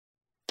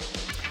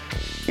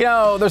You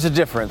know, there's a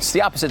difference,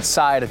 the opposite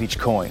side of each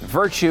coin,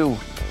 virtue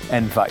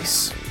and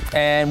vice.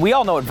 And we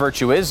all know what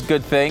virtue is,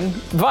 good thing.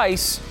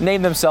 Vice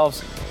named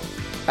themselves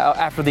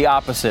after the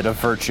opposite of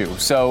virtue.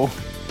 So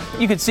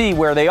you can see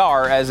where they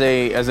are as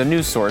a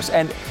news source.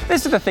 And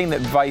this is the thing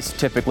that Vice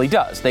typically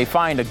does. They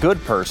find a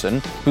good person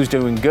who's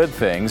doing good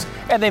things,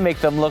 and they make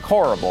them look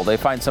horrible. They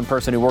find some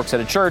person who works at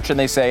a church, and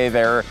they say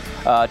they're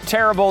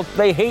terrible,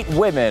 they hate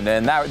women,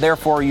 and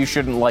therefore you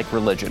shouldn't like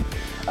religion.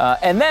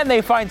 And then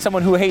they find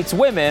someone who hates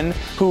women,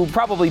 who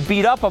probably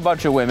beat up a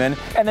bunch of women,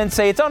 and then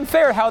say it's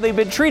unfair how they've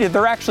been treated.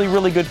 They're actually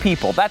really good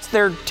people. That's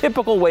their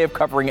typical way of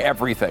covering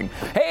everything.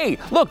 Hey,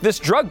 look, this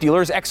drug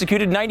dealer's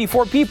executed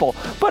 94 people.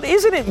 But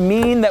isn't it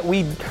mean that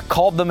we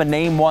called them a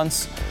name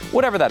once?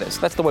 Whatever that is,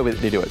 that's the way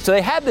they do it. So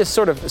they had this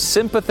sort of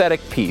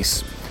sympathetic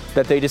piece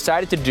that they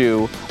decided to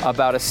do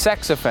about a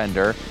sex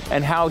offender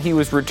and how he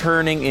was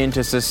returning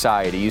into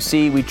society. You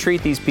see, we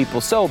treat these people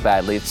so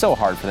badly. It's so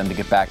hard for them to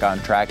get back on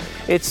track.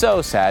 It's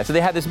so sad. So they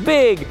had this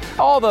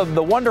all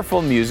the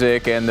wonderful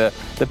music and the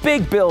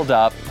big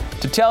build-up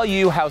to tell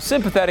you how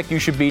sympathetic you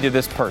should be to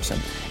this person.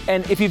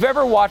 And if you've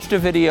ever watched a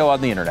video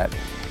on the internet,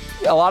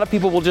 a lot of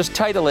people will just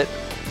title it,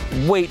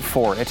 "Wait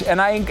for it."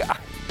 And I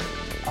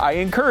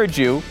encourage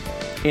you,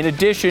 in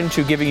addition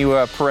to giving you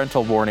a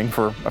parental warning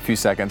for a few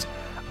seconds,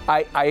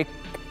 I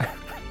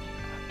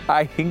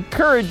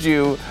encourage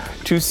you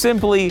to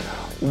simply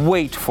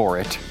wait for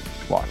it.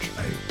 Watch.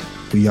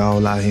 We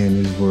all out here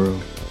in this world,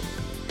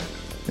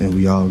 and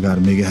we all got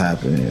to make it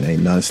happen, and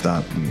ain't nothing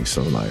stopping me.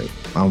 So,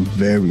 I'm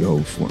very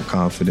hopeful and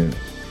confident.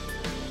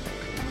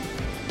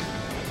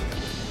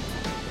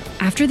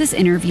 After this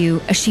interview,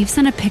 Ashif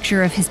sent a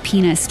picture of his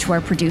penis to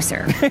our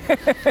producer.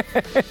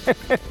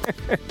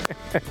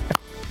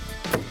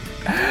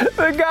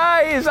 The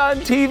guy is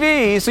on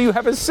TV, so you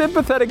have a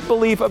sympathetic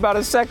belief about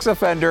a sex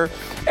offender,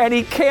 and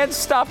he can't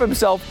stop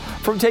himself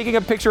from taking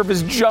a picture of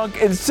his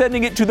junk and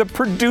sending it to the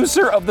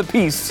producer of the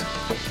piece.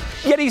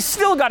 Yet he's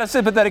still got a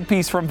sympathetic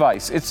piece from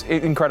Vice. It's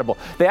incredible.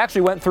 They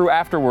actually went through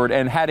afterward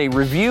and had a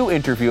review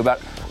interview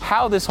about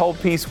how this whole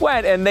piece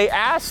went, and they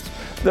asked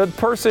the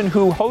person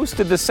who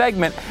hosted the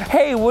segment,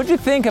 hey, what'd you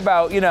think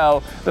about,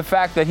 the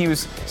fact that he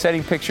was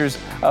sending pictures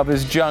of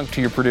his junk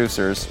to your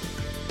producers?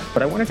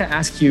 But I wanted to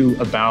ask you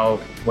about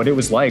what it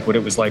was like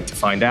to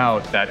find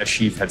out that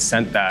Ashif had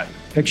sent that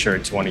picture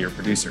to one of your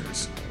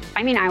producers.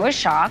 I mean, I was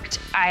shocked.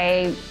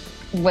 I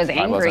was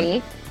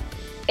angry.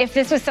 If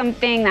this was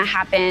something that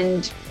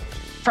happened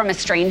from a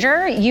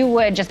stranger, you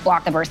would just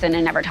block the person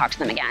and never talk to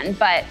them again.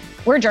 But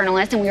we're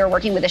journalists and we were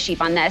working with Ashif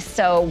on this,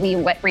 so we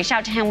reached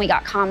out to him, we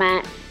got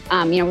comment,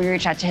 we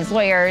reached out to his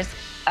lawyers.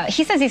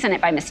 He says he sent it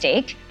by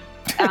mistake,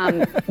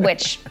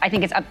 which I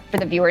think it's up for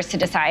the viewers to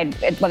decide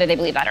whether they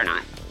believe that or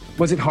not.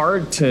 Was it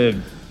hard to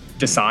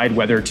decide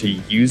whether to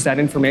use that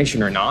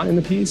information or not in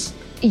the piece?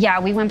 Yeah,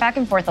 we went back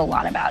and forth a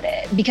lot about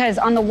it because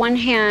on the one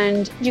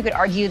hand, you could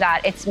argue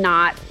that it's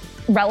not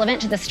relevant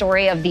to the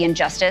story of the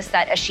injustice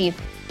that Ashif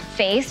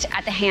faced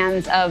at the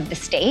hands of the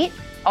state,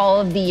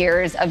 all of the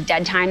years of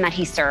dead time that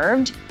he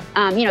served.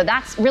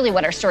 That's really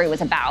what our story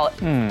was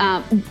about.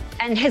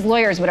 And his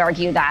lawyers would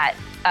argue that,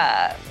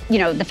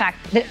 the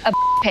fact that a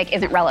pic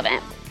isn't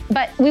relevant.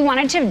 But we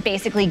wanted to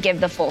basically give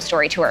the full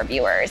story to our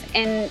viewers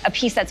in a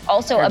piece that's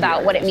also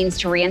about what it means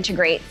to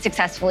reintegrate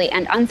successfully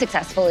and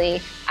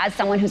unsuccessfully as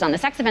someone who's on the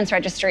sex offense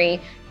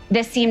registry.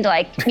 This seemed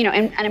like,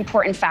 an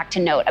important fact to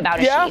note about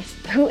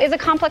Ashif, who is a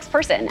complex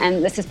person,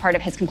 and this is part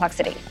of his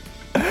complexity.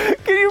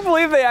 Can you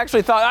believe they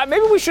actually thought,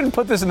 maybe we shouldn't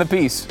put this in the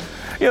piece?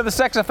 The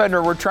sex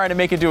offender we're trying to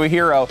make into a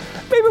hero.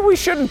 Maybe we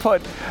shouldn't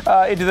put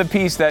into the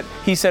piece that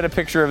he sent a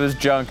picture of his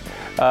junk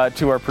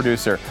to our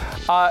producer.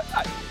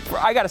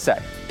 I gotta say,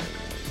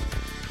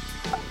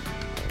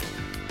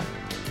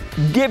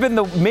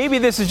 maybe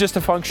this is just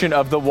a function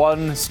of the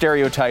one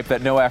stereotype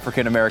that no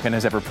African American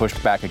has ever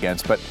pushed back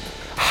against, but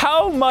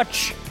how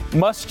much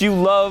must you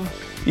love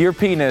your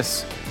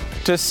penis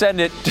to send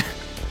it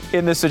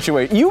in this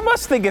situation? You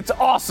must think it's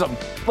awesome.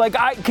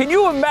 Can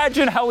you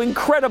imagine how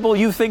incredible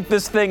you think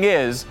this thing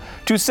is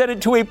to send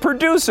it to a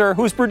producer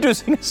who's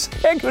producing a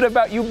segment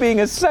about you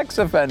being a sex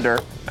offender?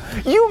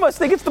 You must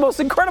think it's the most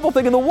incredible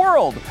thing in the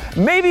world.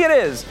 Maybe it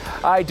is.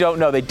 I don't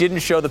know. They didn't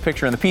show the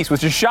picture in the piece,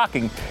 which is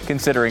shocking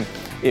considering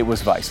it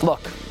was Vice.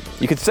 Look,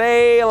 you could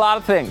say a lot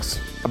of things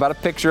about a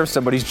picture of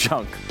somebody's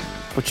junk,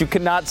 but you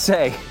cannot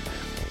say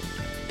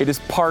it is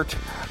part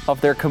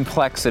of their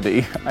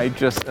complexity.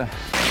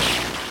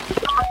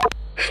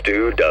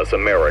 Stu Does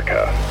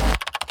America.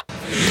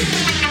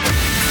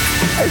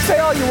 I say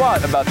all you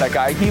want about that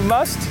guy. He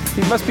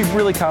must be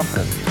really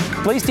confident.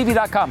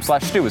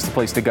 BlazeTV.com/Stu is the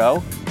place to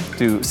go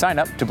to sign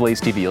up to Blaze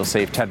TV. You'll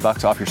save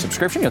 $10 off your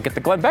subscription. You'll get the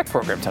Glenn Beck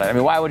program tonight.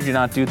 Why would you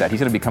not do that? He's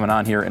going to be coming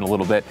on here in a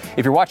little bit.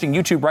 If you're watching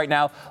YouTube right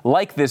now,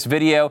 like this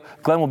video.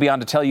 Glenn will be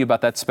on to tell you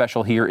about that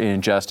special here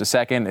in just a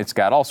second. It's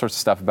got all sorts of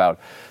stuff about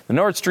the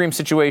Nord Stream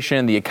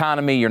situation, the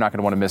economy. You're not going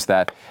to want to miss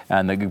that.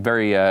 And the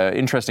very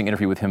interesting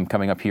interview with him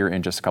coming up here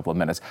in just a couple of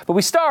minutes. But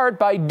we start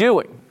by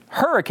doing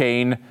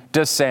Hurricane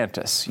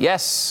DeSantis.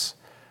 Yes,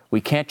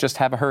 We can't just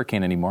have a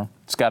hurricane anymore.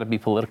 It's got to be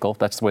political.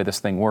 That's the way this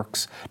thing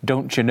works.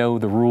 Don't you know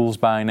the rules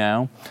by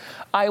now?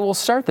 I will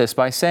start this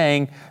by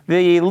saying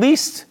the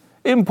least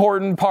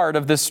important part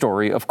of this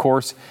story, of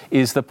course,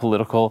 is the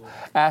political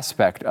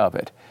aspect of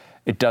it.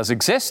 It does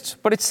exist,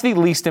 but it's the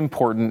least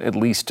important, at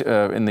least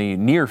in the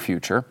near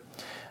future.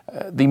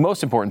 The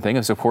most important thing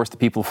is, of course, the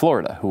people of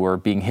Florida who are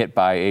being hit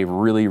by a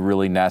really,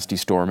 really nasty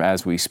storm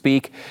as we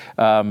speak.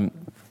 But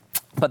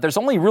there's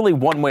only really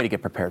one way to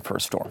get prepared for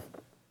a storm.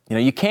 You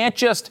know, you can't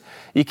just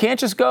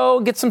go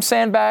get some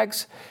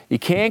sandbags. You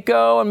can't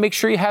go and make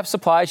sure you have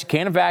supplies. You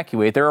can't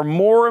evacuate. There are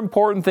more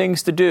important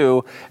things to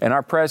do, and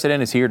our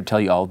president is here to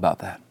tell you all about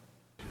that.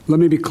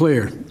 Let me be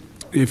clear.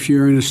 If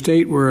you're in a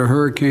state where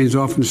hurricanes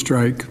often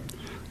strike,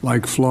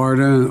 like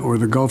Florida or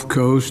the Gulf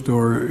Coast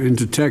or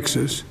into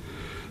Texas,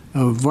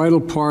 a vital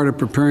part of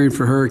preparing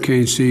for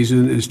hurricane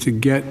season is to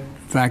get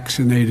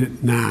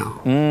vaccinated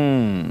now.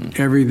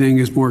 Everything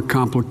is more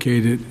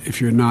complicated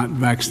if you're not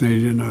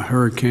vaccinated in a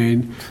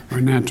hurricane or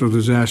natural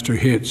disaster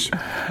hits.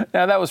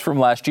 Now, that was from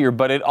last year,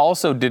 but it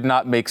also did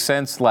not make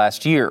sense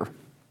last year.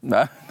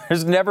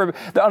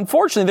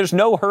 Unfortunately, there's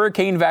no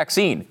hurricane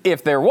vaccine.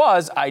 If there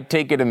was, I'd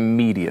take it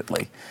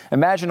immediately.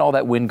 Imagine all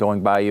that wind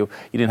going by you.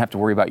 You didn't have to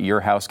worry about your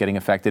house getting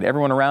affected.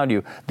 Everyone around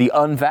you, the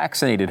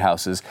unvaccinated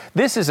houses.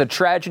 This is a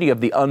tragedy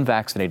of the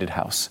unvaccinated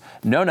house.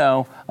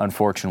 No,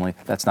 unfortunately,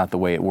 that's not the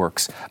way it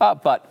works.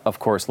 But, of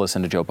course,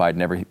 listen to Joe Biden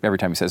every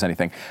time he says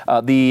anything.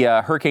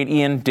 The Hurricane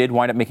Ian did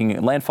wind up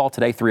making landfall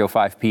today,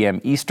 3:05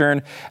 p.m.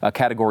 Eastern.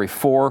 Category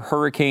 4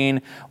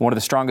 hurricane, one of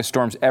the strongest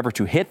storms ever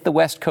to hit the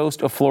west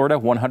coast of Florida,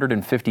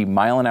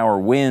 150-mile-an-hour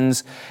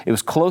winds. It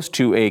was close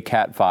to a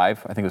Cat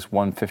 5. I think it was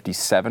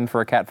 157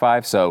 for a Cat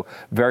 5, so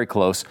very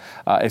close.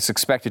 It's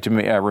expected to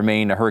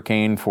remain a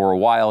hurricane for a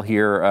while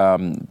here,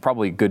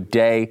 probably a good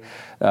day.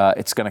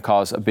 It's going to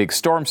cause a big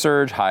storm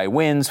surge, high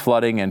winds,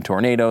 flooding, and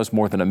tornadoes.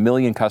 More than 1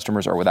 million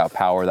customers are without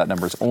power. That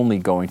number is only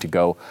going to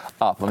go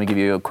up. Let me give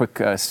you a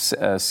quick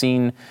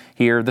scene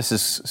here. This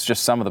is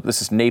just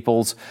this is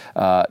Naples.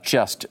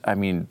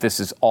 This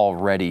is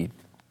already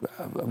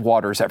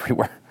waters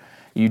everywhere.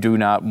 You do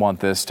not want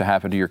this to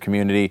happen to your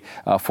community.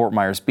 Fort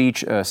Myers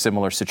Beach, a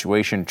similar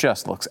situation,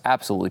 just looks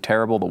absolutely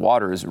terrible. The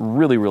water is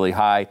really, really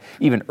high,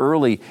 even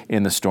early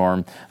in the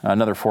storm.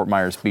 Another Fort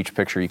Myers Beach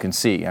picture you can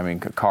see. I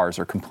mean, cars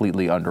are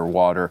completely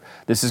underwater.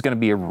 This is going to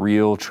be a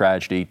real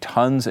tragedy.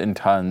 Tons and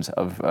tons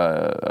of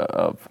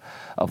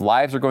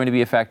lives are going to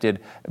be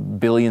affected,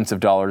 billions of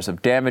dollars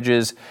of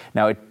damages.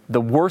 Now, the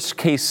worst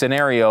case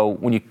scenario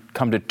when you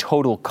come to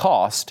total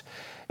cost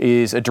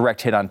is a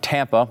direct hit on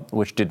Tampa,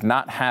 which did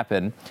not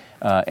happen.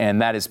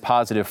 And that is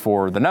positive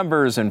for the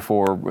numbers and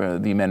for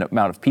the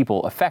amount of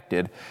people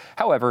affected.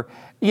 However,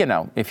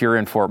 if you're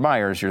in Fort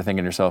Myers, you're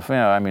thinking to yourself,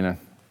 I'm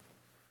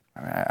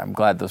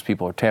glad those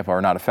people in Tampa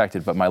are not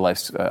affected, but my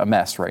life's a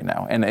mess right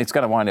now. And it's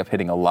going to wind up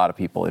hitting a lot of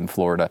people in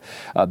Florida.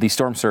 The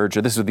storm surge,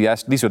 these are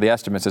the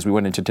estimates as we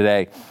went into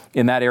today.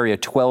 In that area,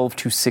 12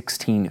 to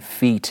 16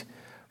 feet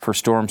for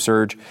storm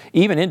surge.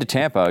 Even into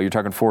Tampa, you're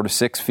talking 4 to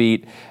 6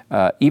 feet.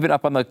 Even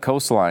up on the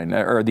coastline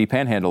or the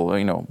panhandle,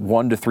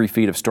 1 to 3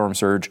 feet of storm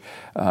surge,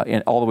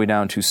 and all the way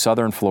down to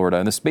southern Florida.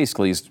 And this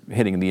basically is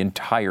hitting the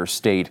entire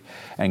state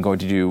and going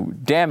to do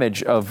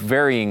damage of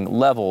varying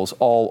levels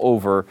all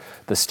over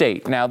the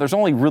state. Now, there's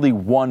only really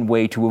one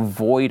way to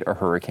avoid a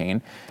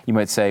hurricane. You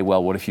might say,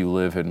 well, what if you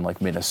live in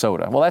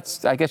Minnesota? Well,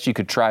 I guess you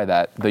could try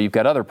that, though you've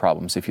got other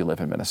problems if you live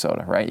in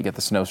Minnesota, right? You get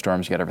the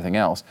snowstorms, you get everything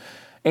else.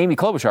 Amy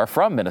Klobuchar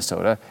from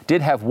Minnesota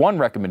did have one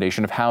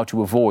recommendation of how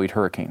to avoid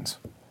hurricanes.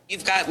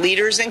 You've got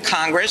leaders in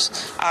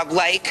Congress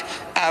like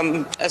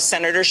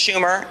Senator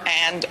Schumer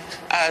and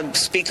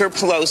Speaker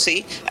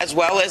Pelosi, as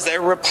well as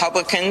their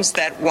Republicans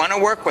that want to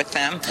work with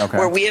them,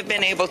 where we have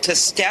been able to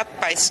step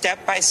by step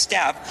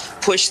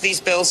push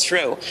these bills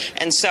through.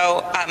 And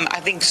so I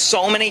think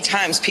so many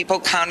times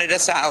people counted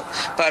us out,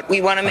 but we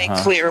want to make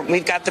clear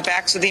we've got the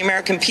backs of the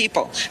American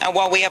people. And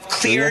while we have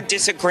clear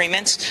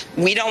disagreements,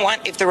 we don't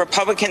want, if the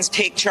Republicans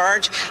take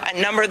charge,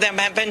 a number of them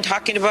have been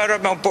talking about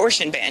an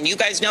abortion ban. You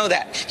guys know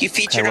that. You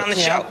featured on the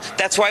show.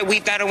 That's why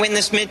we've got to win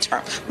this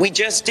midterm. We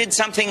just did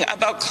something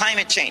about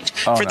climate change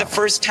for the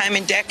first time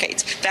in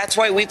decades. That's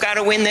why we've got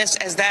to win this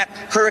as that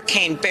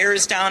hurricane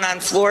bears down on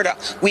Florida.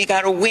 We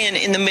got to win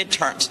in the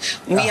midterms.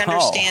 We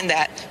understand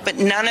that, but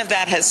none of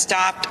that has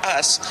stopped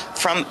us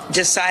from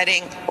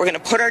deciding we're going to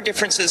put our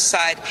differences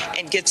aside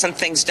and get some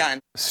things done.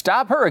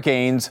 Stop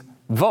hurricanes,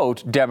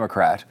 vote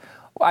Democrat.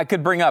 I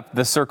could bring up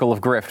the circle of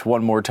grift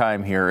one more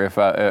time here if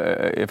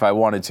I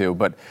wanted to,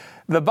 but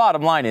the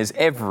bottom line is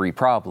every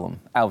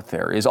problem out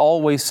there is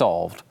always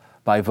solved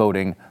by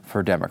voting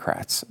for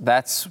Democrats.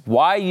 That's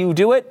why you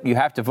do it. You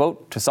have to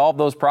vote to solve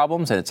those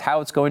problems, and it's how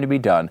it's going to be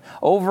done.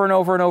 Over and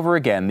over and over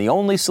again, the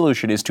only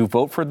solution is to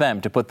vote for them,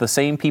 to put the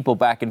same people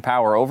back in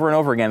power over and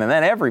over again, and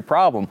then every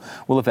problem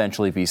will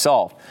eventually be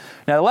solved.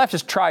 Now, the left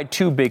has tried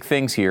two big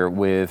things here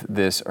with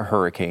this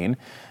hurricane.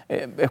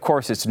 Of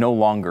course, it's no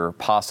longer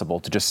possible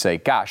to just say,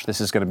 gosh,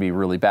 this is going to be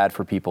really bad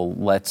for people.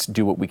 Let's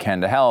do what we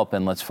can to help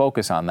and let's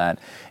focus on that.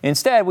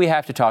 Instead, we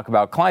have to talk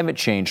about climate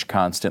change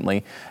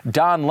constantly.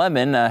 Don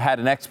Lemon had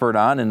an expert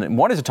on and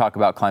wanted to talk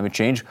about climate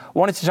change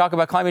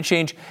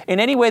in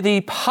any way that he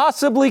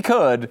possibly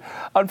could.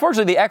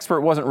 Unfortunately, the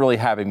expert wasn't really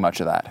having much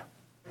of that.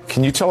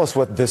 Can you tell us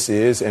what this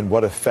is and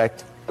what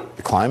effect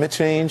climate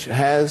change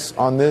has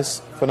on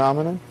this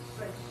phenomenon?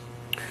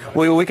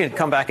 Well, we can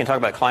come back and talk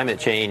about climate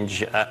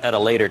change at a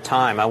later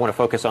time. I want to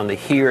focus on the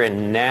here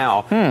and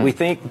now. We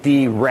think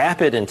the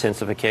rapid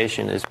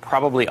intensification is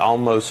probably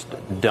almost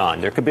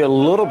done. There could be a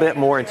little bit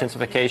more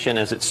intensification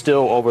as it's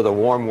still over the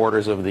warm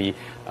waters of the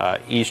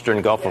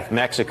eastern Gulf of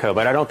Mexico,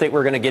 but I don't think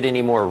we're going to get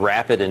any more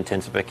rapid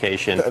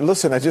intensification.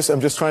 Listen, I'm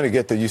just trying to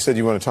get that. You said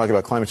you want to talk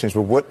about climate change,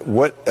 but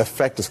what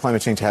effect does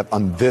climate change have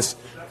on this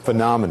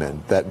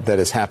phenomenon that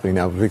is happening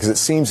now? Because it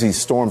seems these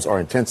storms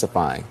are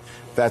intensifying.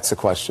 That's the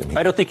question.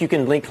 I don't think you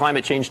can link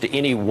climate change to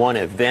any one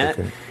event.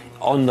 Okay.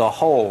 On the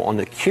whole, on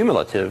the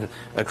cumulative,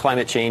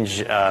 climate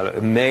change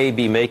may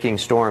be making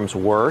storms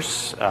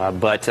worse,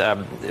 but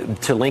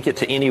to link it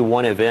to any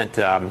one event,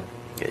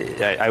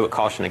 I would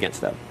caution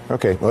against that.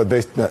 Okay. Well,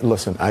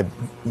 listen, I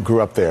grew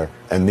up there,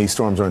 and these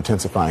storms are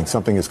intensifying.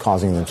 Something is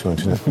causing them to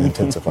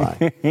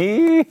intensify.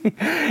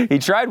 He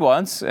tried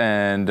once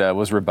and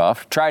was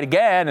rebuffed, tried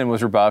again and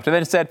was rebuffed, and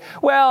then said,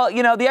 well,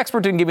 the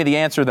expert didn't give me the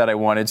answer that I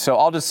wanted, so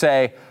I'll just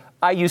say,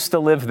 I used to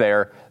live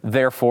there,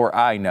 therefore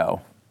I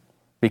know,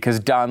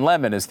 because Don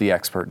Lemon is the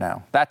expert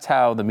now. That's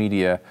how the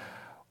media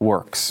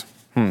works.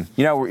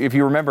 If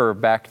you remember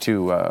back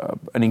to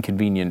An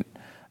Inconvenient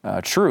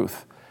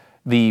Truth,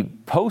 the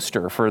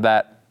poster for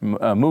that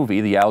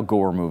movie, the Al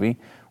Gore movie,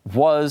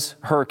 was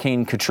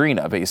Hurricane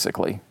Katrina,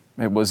 basically.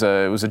 It was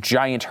a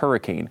giant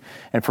hurricane.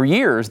 And for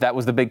years, that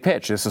was the big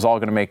pitch. This is all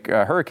going to make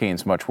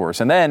hurricanes much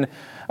worse. And then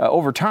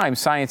over time,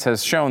 science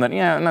has shown that,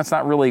 that's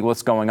not really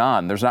what's going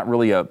on. There's not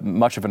really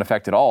much of an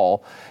effect at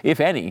all, if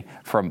any,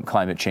 from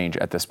climate change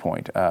at this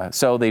point.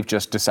 So they've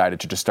just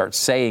decided to just start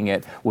saying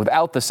it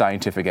without the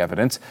scientific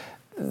evidence.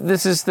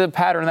 This is the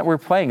pattern that we're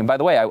playing. And by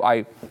the way,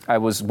 I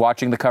was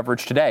watching the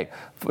coverage today.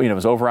 It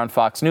was over on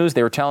Fox News.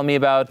 They were telling me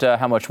about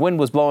how much wind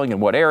was blowing in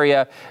what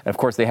area. And of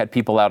course, they had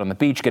people out on the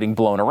beach getting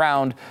blown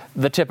around.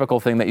 The typical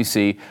thing that you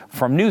see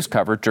from news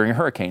coverage during a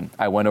hurricane.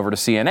 I went over to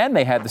CNN.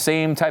 They had the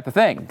same type of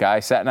thing. Guy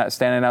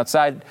standing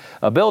outside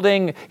a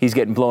building. He's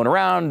getting blown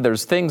around.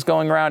 There's things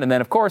going around. And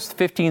then, of course,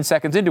 15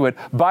 seconds into it,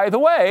 by the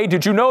way,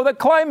 did you know that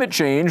climate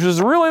change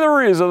is really the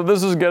reason that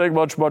this is getting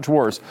much, much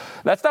worse?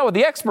 That's not what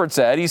the expert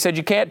said. He said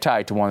you can't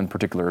tie to one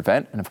particular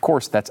event. And of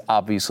course, that's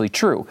obviously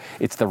true.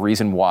 It's the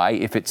reason why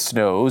if it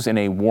snows in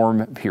a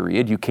warm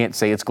period, you can't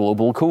say it's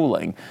global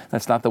cooling.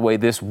 That's not the way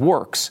this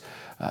works.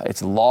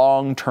 It's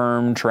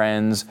long-term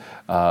trends.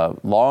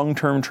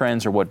 Long-term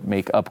trends are what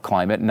make up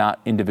climate, not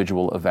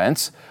individual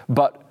events.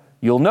 But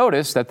you'll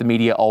notice that the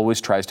media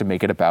always tries to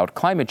make it about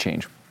climate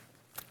change.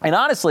 And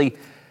honestly,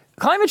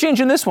 climate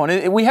change in this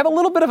one, we have a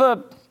little bit of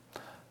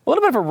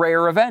a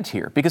rare event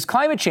here, because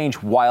climate change,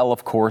 while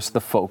of course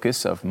the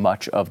focus of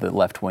much of the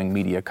left-wing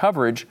media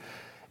coverage,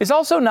 is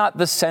also not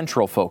the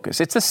central focus.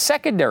 It's a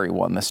secondary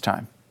one this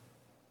time.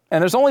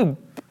 And there's only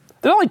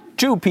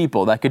two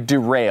people that could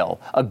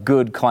derail a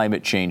good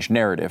climate change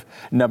narrative.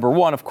 Number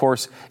one, of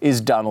course,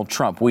 is Donald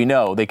Trump. We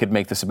know they could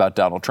make this about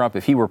Donald Trump.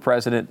 If he were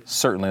president,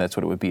 certainly that's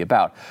what it would be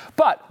about.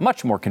 But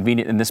much more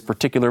convenient in this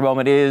particular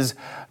moment is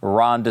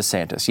Ron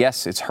DeSantis.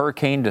 Yes, it's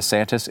Hurricane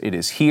DeSantis. It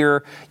is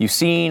here. You've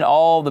seen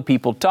all the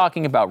people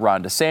talking about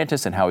Ron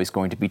DeSantis and how he's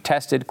going to be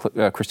tested.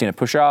 Christina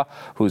Pushaw,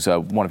 who's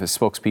one of his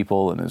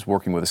spokespeople and is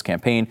working with his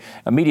campaign.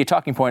 A media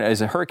talking point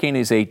is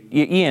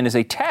Ian is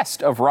a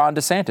test of Ron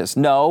DeSantis.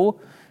 No.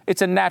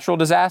 It's a natural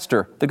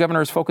disaster. The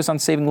governor is focused on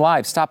saving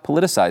lives. Stop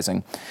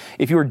politicizing.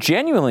 If you are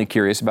genuinely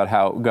curious about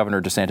how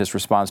Governor DeSantis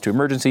responds to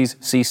emergencies,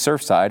 see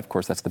Surfside. Of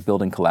course, that's the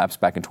building collapse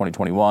back in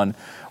 2021.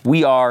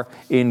 We are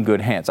in good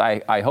hands.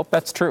 I hope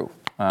that's true.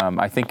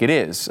 I think it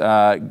is.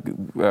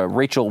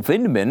 Rachel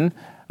Vindman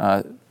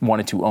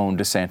wanted to own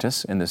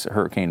DeSantis in this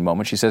hurricane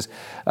moment. She says,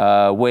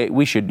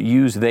 we should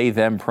use they,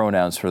 them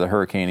pronouns for the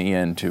Hurricane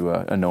Ian to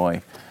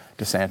annoy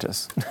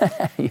DeSantis.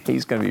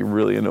 He's going to be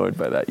really annoyed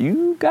by that.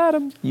 You got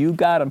him. You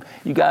got him.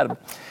 You got him.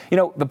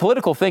 The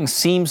political thing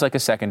seems like a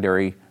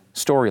secondary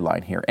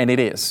storyline here, and it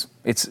is.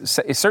 It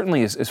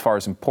certainly, as far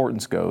as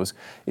importance goes,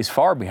 is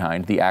far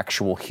behind the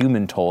actual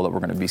human toll that we're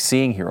going to be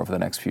seeing here over the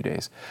next few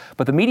days.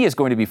 But the media is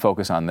going to be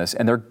focused on this,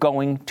 and they're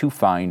going to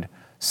find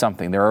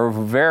something. There are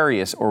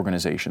various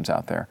organizations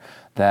out there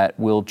that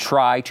will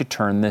try to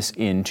turn this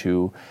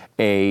into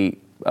a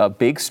a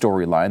big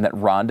storyline that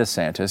Ron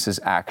DeSantis is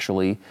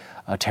actually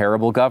a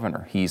terrible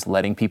governor. He's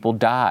letting people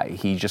die.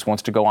 He just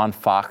wants to go on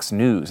Fox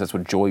News. That's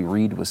what Joy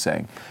Reid was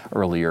saying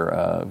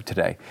earlier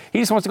today. He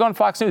just wants to go on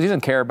Fox News. He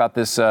doesn't care about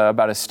this,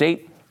 about his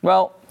state.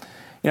 Well,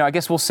 I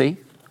guess we'll see.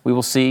 We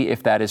will see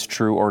if that is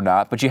true or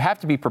not. But you have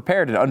to be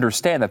prepared and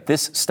understand that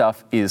this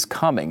stuff is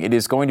coming. It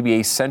is going to be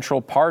a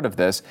central part of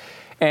this.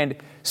 And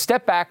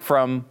step back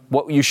from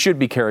what you should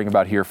be caring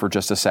about here for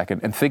just a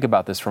second and think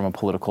about this from a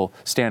political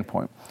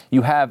standpoint.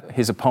 You have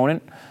his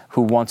opponent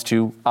who wants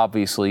to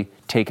obviously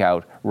take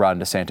out Ron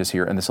DeSantis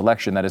here in this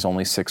election that is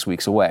only 6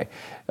 weeks away.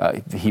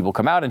 He will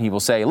come out and he will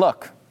say,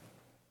 look,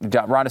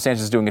 Ron DeSantis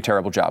is doing a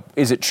terrible job.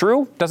 Is it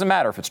true? Doesn't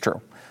matter if it's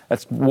true.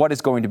 That's what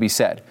is going to be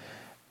said.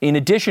 In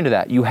addition to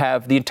that, you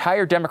have the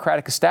entire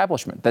Democratic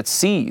establishment that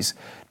sees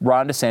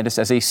Ron DeSantis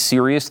as a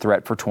serious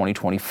threat for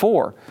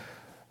 2024.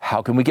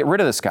 How can we get rid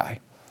of this guy?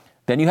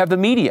 Then you have the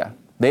media.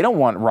 They don't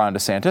want Ron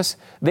DeSantis.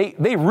 They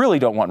really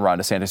don't want Ron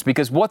DeSantis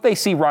because what they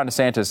see Ron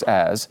DeSantis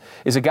as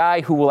is a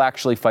guy who will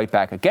actually fight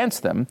back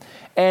against them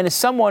and is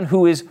someone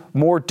who is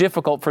more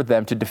difficult for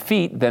them to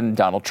defeat than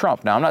Donald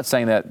Trump. Now, I'm not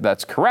saying that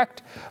that's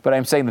correct, but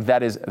I'm saying that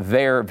that is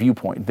their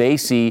viewpoint. They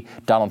see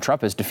Donald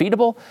Trump as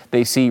defeatable.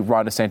 They see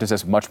Ron DeSantis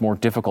as much more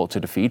difficult to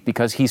defeat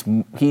because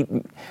he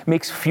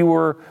makes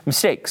fewer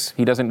mistakes.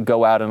 He doesn't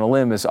go out on a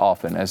limb as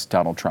often as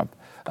Donald Trump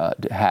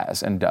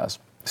has and does.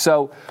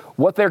 So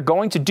what they're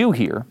going to do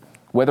here,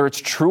 whether it's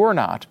true or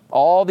not,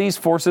 all these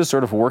forces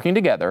sort of working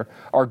together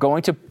are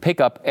going to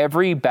pick up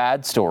every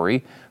bad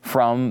story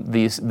from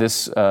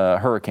this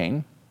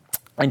hurricane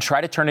and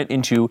try to turn it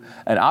into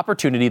an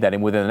opportunity that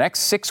within the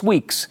next 6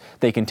 weeks,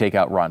 they can take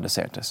out Ron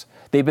DeSantis.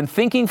 They've been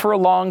thinking for a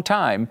long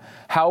time,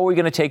 how are we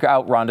going to take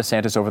out Ron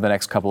DeSantis over the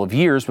next couple of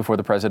years before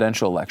the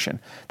presidential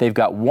election? They've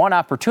got one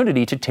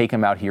opportunity to take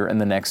him out here in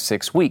the next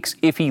 6 weeks.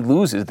 If he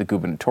loses the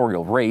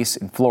gubernatorial race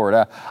in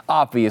Florida,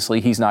 obviously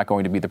he's not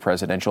going to be the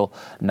presidential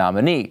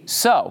nominee.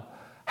 So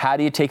how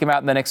do you take him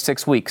out in the next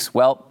 6 weeks?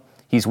 Well,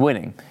 he's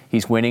winning.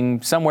 He's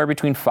winning somewhere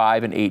between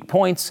 5 and 8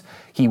 points.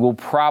 He will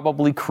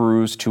probably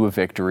cruise to a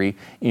victory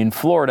in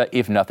Florida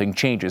if nothing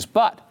changes.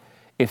 But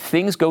if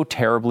things go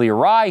terribly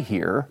awry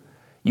here,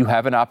 you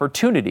have an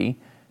opportunity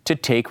to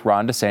take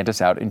Ron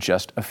DeSantis out in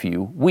just a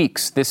few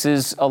weeks. This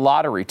is a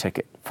lottery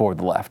ticket for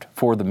the left,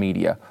 for the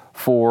media,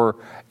 for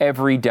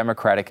every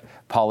Democratic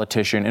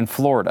politician in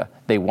Florida.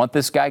 They want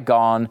this guy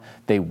gone.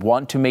 They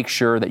want to make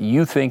sure that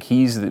you think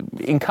he's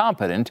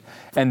incompetent,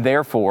 and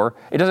therefore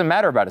it doesn't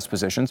matter about his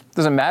positions. It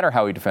doesn't matter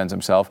how he defends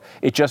himself.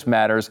 It just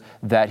matters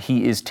that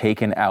he is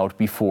taken out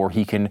before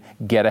he can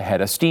get a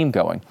head of steam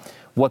going.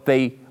 What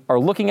they are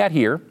looking at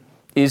here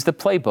is the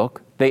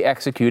playbook they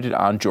executed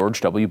on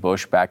George W.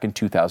 Bush back in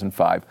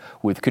 2005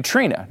 with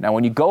Katrina. Now,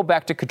 when you go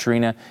back to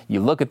Katrina, you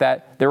look at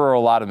that, there are a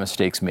lot of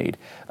mistakes made.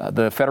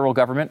 The federal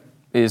government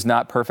is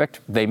not perfect.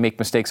 They make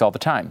mistakes all the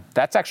time.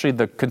 That's actually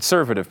the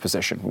conservative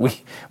position.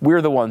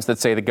 We're the ones that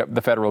say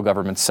the federal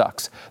government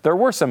sucks. There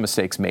were some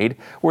mistakes made.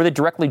 Were they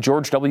directly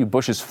George W.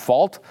 Bush's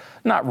fault?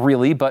 Not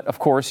really, but of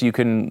course you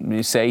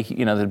can say,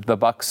 the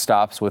buck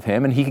stops with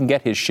him and he can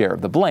get his share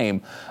of the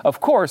blame. Of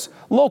course,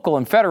 local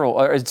and federal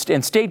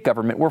and state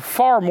government were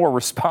far more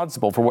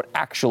responsible for what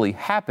actually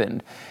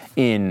happened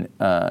in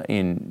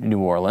New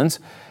Orleans.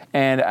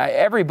 And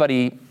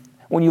everybody,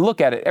 when you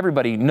look at it,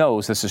 everybody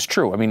knows this is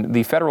true. I mean,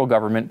 the federal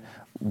government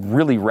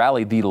really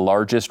rallied the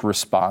largest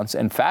response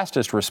and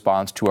fastest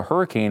response to a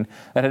hurricane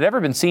that had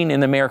ever been seen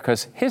in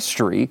America's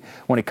history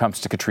when it comes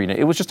to Katrina.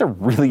 It was just a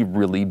really,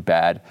 really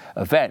bad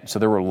event. So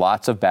there were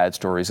lots of bad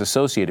stories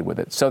associated with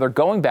it. So they're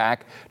going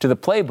back to the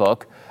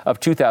playbook of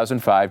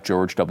 2005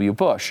 George W.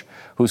 Bush,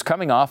 who's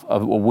coming off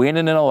of a win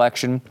in an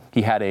election.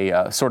 He had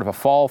a sort of a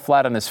fall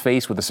flat on his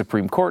face with a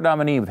Supreme Court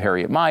nominee, with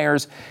Harriet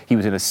Miers. He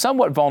was in a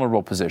somewhat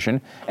vulnerable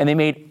position, and they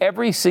made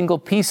every single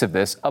piece of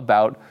this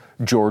about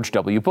George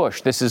W.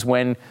 Bush. This is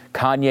when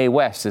Kanye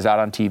West is out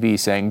on TV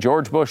saying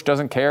George Bush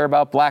doesn't care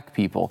about black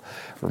people.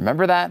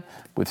 Remember that?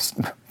 With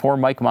poor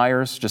Mike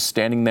Myers just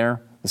standing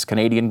there, this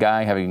Canadian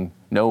guy having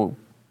no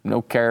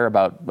care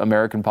about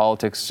American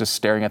politics, just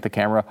staring at the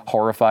camera,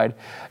 horrified.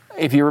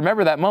 If you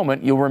remember that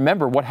moment, you'll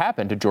remember what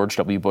happened to George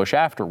W. Bush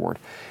afterward.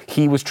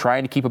 He was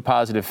trying to keep a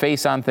positive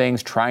face on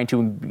things, trying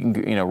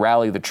to,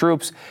 rally the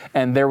troops.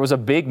 And there was a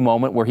big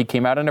moment where he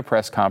came out in a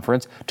press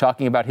conference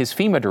talking about his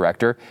FEMA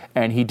director,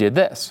 and he did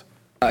this.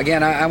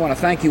 Again, I want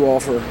to thank you all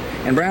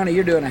and Brownie,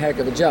 you're doing a heck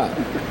of a job.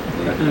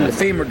 The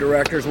FEMA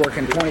director's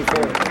working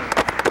 24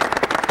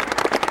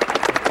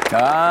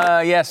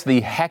 hours. Yes, the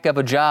heck of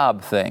a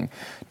job thing.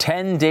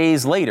 10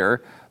 days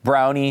later,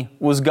 Brownie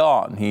was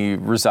gone. He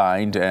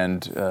resigned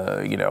and,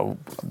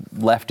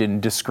 left in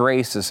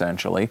disgrace,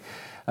 essentially,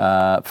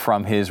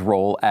 from his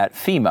role at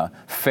FEMA,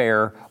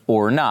 fair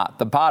or not.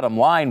 The bottom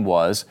line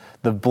was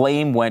the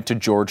blame went to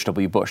George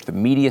W. Bush. The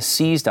media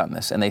seized on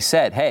this, and they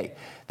said, hey,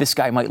 this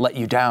guy might let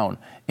you down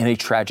in a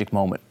tragic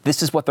moment.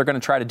 This is what they're going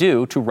to try to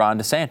do to Ron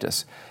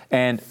DeSantis.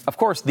 And, of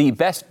course, the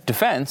best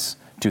defense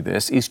to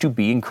this is to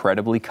be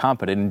incredibly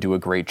competent and do a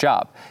great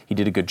job. He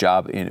did a good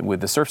job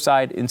with the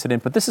Surfside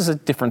incident, but this is a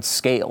different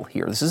scale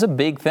here. This is a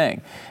big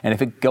thing. And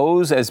if it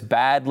goes as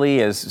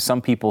badly as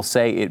some people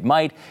say it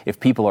might, if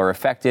people are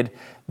affected,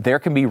 there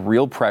can be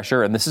real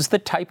pressure. And this is the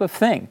type of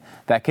thing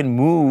that can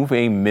move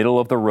a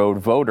middle-of-the-road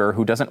voter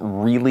who doesn't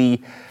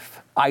really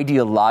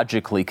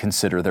ideologically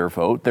consider their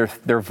vote.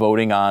 They're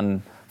voting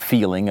on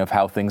feeling of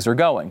how things are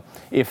going.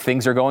 If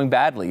things are going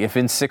badly, if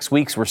in 6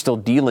 weeks we're still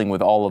dealing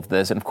with all of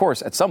this, and of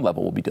course at some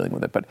level we'll be dealing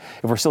with it, but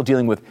if we're still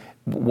dealing with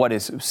what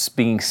is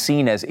being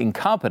seen as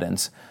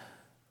incompetence,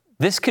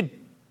 this could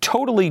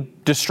totally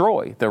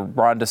destroy the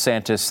Ron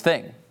DeSantis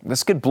thing.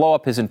 This could blow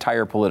up his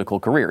entire political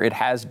career. It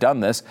has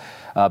done this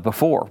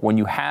before. When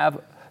you have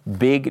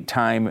big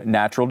time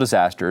natural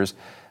disasters,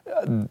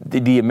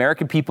 the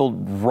American people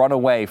run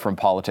away from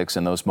politics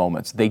in those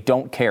moments. They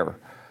don't care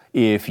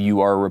if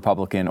you are a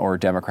Republican or a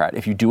Democrat.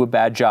 If you do a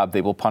bad job,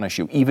 they will punish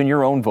you. Even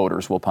your own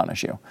voters will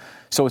punish you.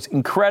 So it's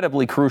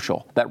incredibly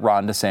crucial that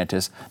Ron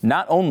DeSantis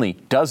not only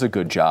does a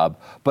good job,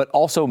 but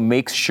also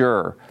makes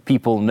sure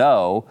people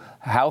know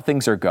how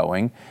things are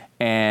going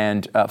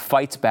and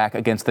fights back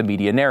against the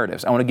media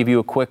narratives. I want to give you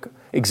a quick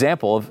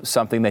example of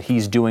something that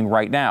he's doing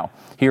right now.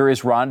 Here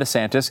is Ron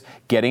DeSantis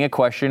getting a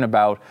question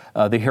about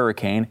the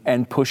hurricane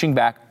and pushing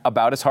back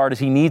about as hard as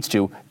he needs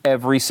to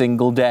every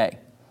single day.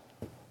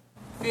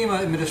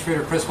 FEMA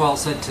Administrator Chris Wells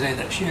said today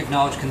that she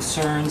acknowledged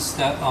concerns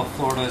that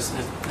Florida,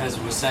 as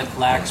was said,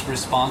 lacks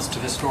response to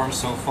the storm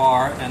so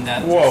far, and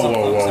that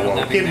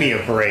Whoa. Give me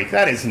a break.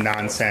 That is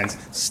nonsense.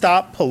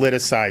 Stop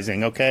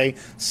politicizing, okay?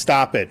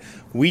 Stop it.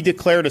 We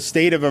declared a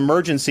state of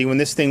emergency when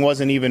this thing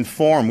wasn't even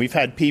formed. We've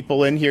had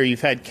people in here.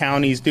 You've had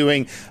counties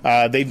doing,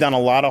 they've done a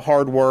lot of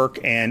hard work.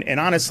 And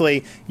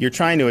honestly, you're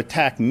trying to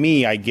attack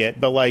me, I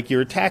get, but like you're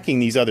attacking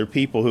these other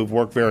people who've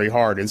worked very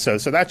hard. And so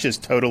that's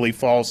just totally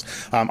false.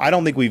 I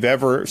don't think we've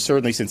ever,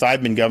 certainly since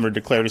I've been governor,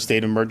 declared a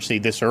state of emergency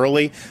this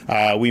early.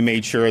 We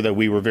made sure that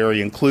we were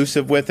very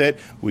inclusive with it.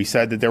 We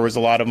said that there was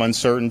a lot of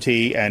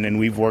uncertainty, and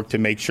we've worked to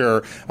make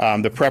sure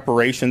the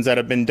preparations that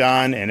have been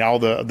done and all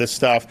the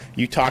stuff,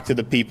 you talk to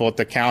the people at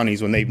the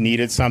counties when they've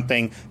needed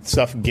something,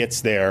 stuff gets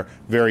there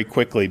very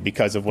quickly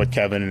because of what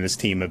Kevin and his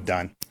team have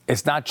done.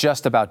 It's not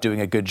just about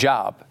doing a good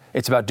job.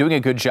 It's about doing a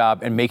good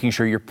job and making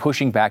sure you're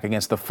pushing back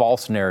against the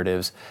false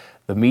narratives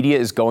the media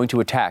is going to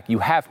attack. You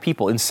have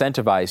people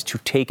incentivized to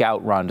take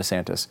out Ron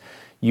DeSantis.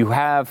 You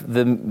have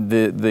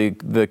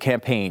the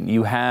campaign.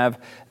 You have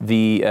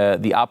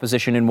the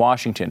opposition in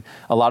Washington.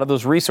 A lot of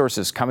those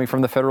resources coming from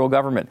the federal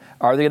government.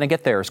 Are they going to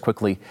get there as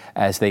quickly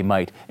as they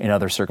might in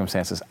other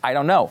circumstances? I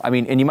don't know. I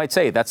mean, and you might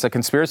say that's a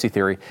conspiracy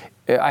theory.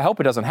 I hope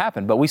it doesn't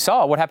happen. But we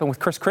saw what happened with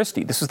Chris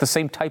Christie. This was the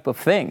same type of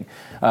thing.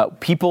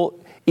 People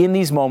in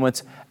these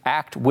moments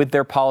act with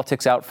their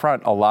politics out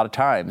front a lot of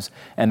times,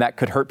 and that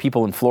could hurt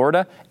people in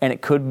Florida, and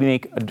it could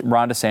make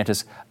Ron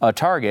DeSantis a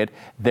target.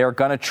 They're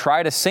going to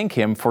try to sink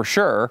him for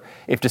sure.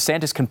 If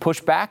DeSantis can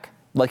push back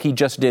like he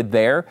just did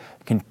there,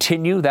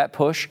 continue that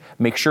push,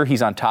 make sure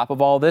he's on top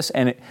of all this,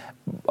 and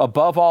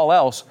above all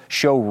else,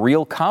 show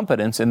real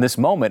competence in this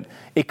moment,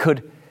 it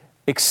could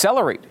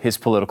accelerate his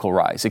political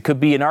rise. It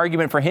could be an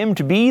argument for him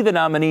to be the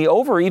nominee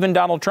over even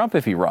Donald Trump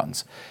if he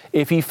runs.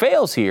 If he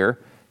fails here,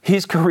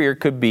 his career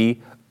could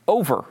be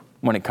over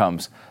when it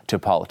comes to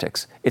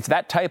politics. It's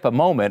that type of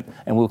moment,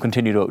 and we'll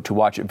continue to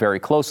watch it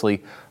very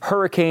closely.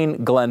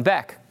 Hurricane Glenn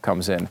Beck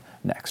comes in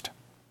next.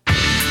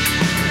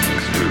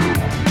 Stu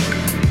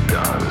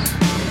does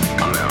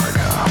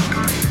America.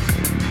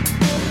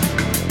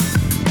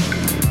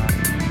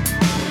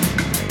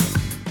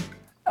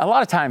 A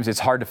lot of times it's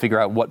hard to figure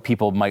out what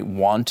people might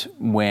want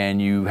when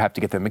you have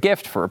to get them a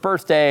gift for a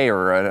birthday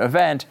or an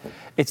event.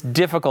 It's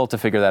difficult to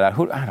figure that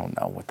out. I don't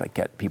know what they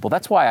get people.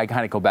 That's why I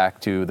kind of go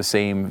back to the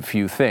same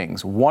few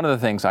things. One of the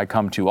things I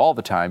come to all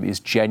the time is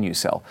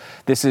Genucel.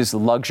 This is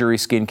luxury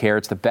skincare.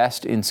 It's the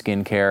best in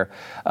skincare.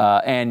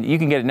 And you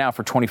can get it now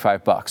for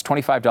 $25.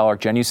 $25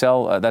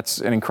 Genucel, that's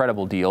an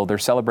incredible deal. They're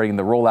celebrating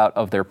the rollout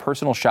of their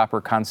personal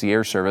shopper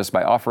concierge service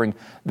by offering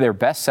their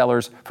best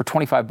sellers for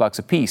 $25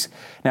 a piece.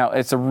 Now,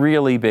 it's a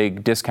really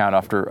big discount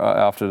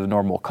after the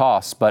normal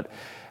costs, but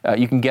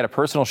you can get a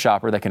personal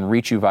shopper that can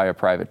reach you via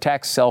private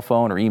text, cell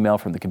phone, or email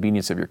from the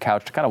convenience of your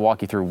couch to kind of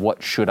walk you through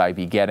what should I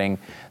be getting.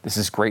 This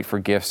is great for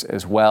gifts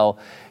as well.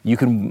 You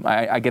can,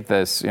 I get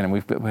this,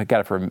 we've got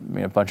it for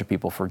a bunch of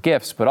people for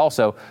gifts, but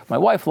also my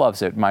wife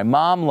loves it. My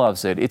mom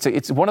loves it.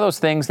 It's one of those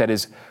things that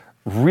is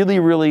really,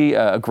 really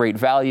a great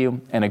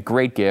value and a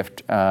great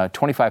gift.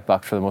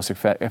 $25 for the most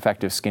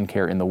effective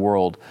skincare in the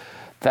world.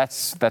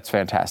 That's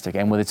fantastic.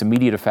 And with its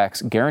immediate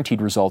effects,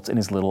 guaranteed results in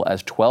as little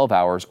as 12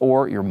 hours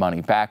or your money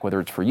back, whether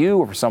it's for you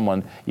or for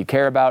someone you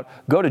care about.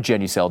 Go to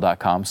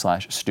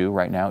Genucel.com/Stu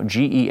right now,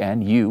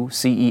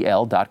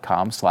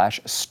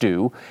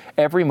 GENUCEL.com/Stu.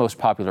 Every most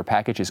popular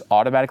package is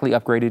automatically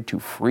upgraded to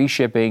free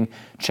shipping.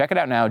 Check it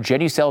out now,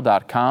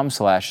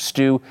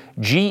 Genucel.com/Stu,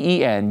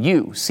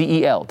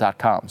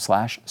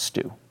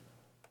 GENUCEL.com/Stu.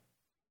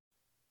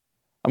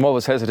 I'm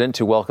always hesitant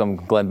to welcome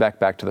Glenn Beck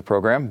back to the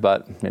program,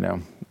 but,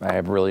 I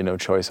have really no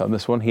choice on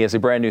this one. He has a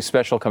brand new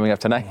special coming up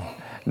tonight,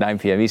 9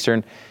 p.m.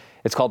 Eastern.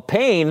 It's called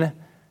Pain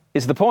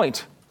is the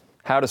Point: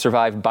 How to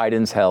Survive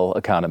Biden's Hell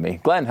Economy.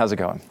 Glenn, how's it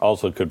going?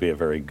 Also could be a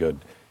very good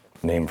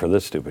name for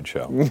this stupid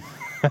show.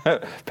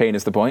 Pain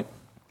is the Point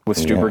with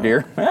Stuber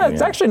Gear.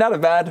 It's actually not a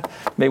bad.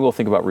 Maybe we'll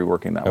think about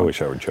reworking that one. I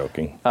wish I were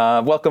joking.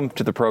 Welcome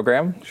to the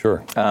program.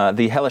 Sure.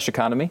 The hellish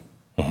economy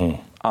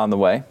on the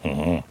way.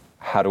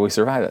 How do we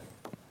survive it?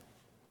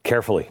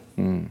 Carefully.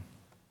 In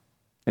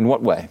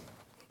what way?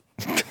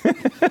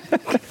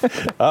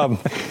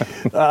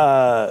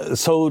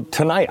 So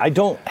tonight, I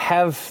don't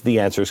have the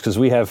answers because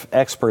we have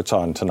experts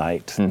on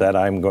tonight that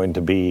I'm going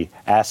to be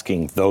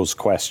asking those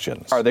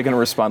questions. Are they going to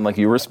respond like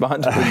you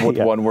respond with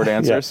one-word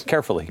answers? Yeah.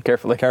 Carefully.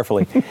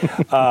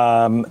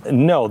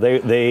 No,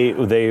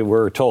 they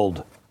were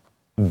told,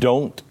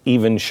 don't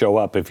even show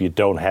up if you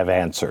don't have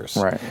answers.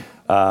 Right.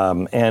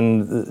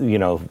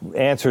 And,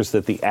 answers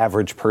that the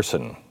average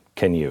person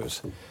can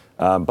use.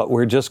 But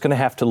we're just going to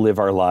have to live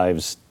our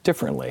lives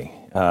differently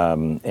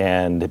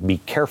and be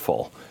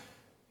careful,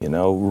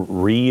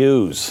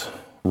 reuse,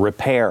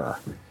 repair,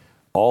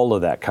 all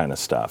of that kind of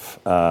stuff.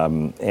 I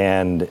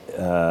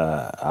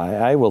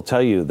will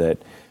tell you that,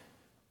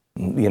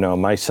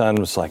 my son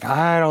was like,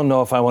 I don't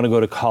know if I want to go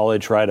to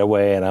college right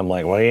away. And I'm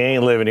like, well, you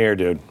ain't living here,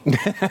 dude.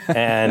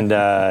 and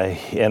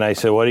I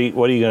said, what are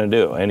you going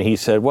to do? And he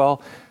said,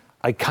 well,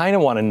 I kind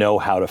of want to know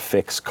how to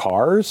fix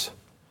cars.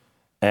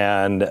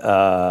 And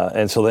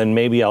so then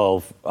maybe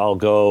I'll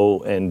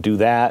go and do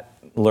that,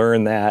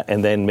 learn that,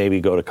 and then maybe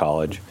go to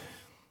college.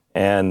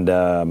 And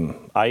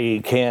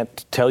I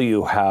can't tell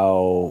you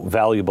how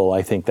valuable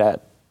I think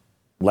that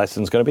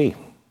lesson's going to be.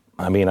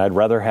 I mean, I'd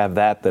rather have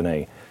that than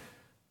a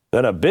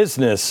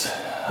business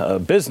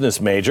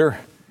major.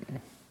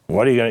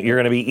 You're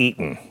going to be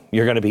eaten.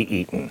 You're going to be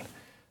eaten.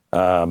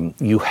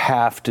 You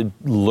have to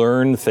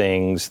learn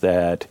things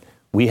that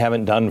we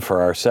haven't done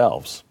for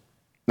ourselves.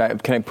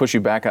 Can I push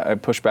you back? I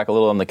push back a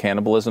little on the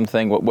cannibalism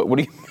thing. What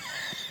do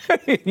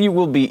you? You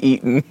will be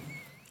eaten.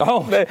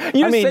 Oh,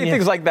 you say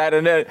things like that,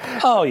 and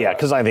oh yeah,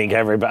 because I think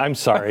everybody. I'm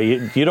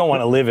sorry, you don't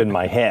want to live in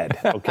my head.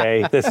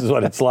 Okay, this is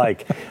what it's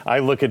like. I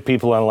look at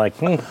people and I'm like,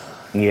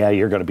 yeah,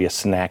 you're going to be a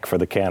snack for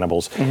the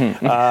cannibals.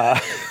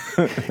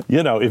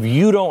 If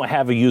you don't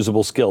have a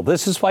usable skill,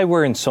 this is why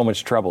we're in so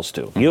much trouble,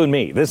 Stu. You and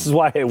me. This is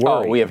why I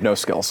worry. Oh, we have no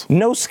skills.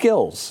 No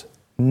skills.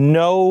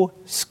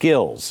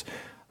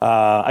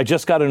 I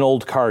just got an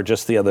old car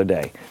just the other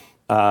day.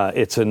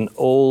 It's an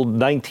old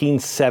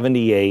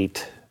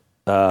 1978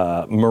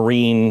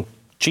 Marine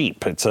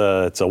Jeep. It's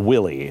a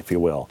Willie, if you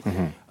will.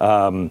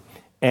 And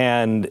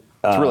it's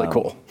really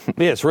cool.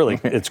 Yeah, it's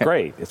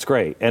great. It's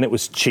great. And it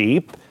was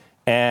cheap.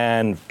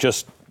 And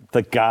just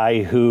the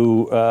guy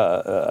who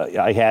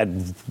I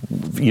had,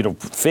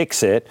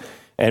 fix it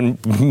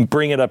and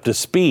bring it up to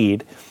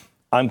speed.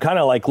 I'm kind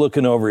of like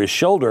looking over his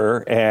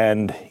shoulder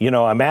and,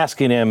 I'm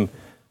asking him,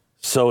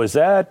 so is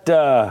that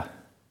the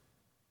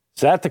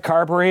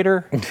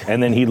carburetor?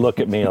 And then he'd look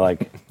at me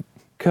like,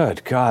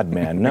 good God,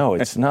 man, no,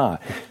 it's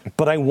not.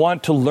 But I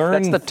want to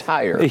learn. That's the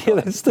tire. Yeah,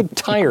 that's the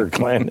tire,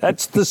 Glenn.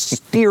 That's the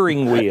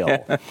steering wheel.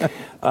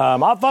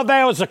 I thought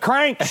that was a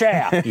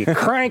crankshaft. You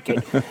crank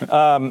it.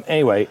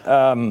 Anyway,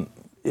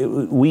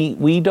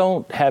 we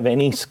don't have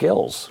any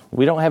skills.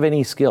 We don't have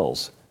any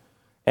skills.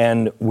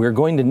 And we're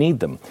going to need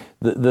them.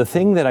 The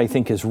thing that I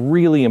think is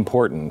really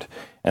important,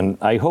 and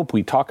I hope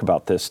we talk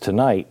about this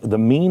tonight, the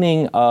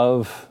meaning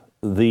of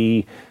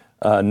the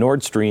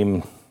Nord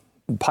Stream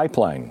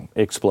pipeline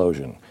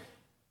explosion.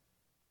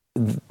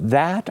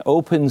 That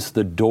opens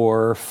the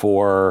door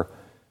for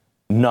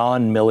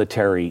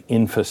non-military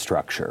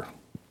infrastructure.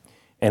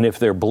 And if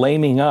they're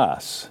blaming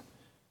us,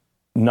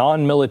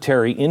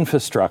 non-military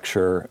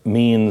infrastructure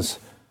means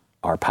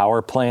our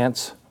power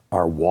plants,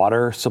 our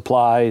water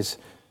supplies,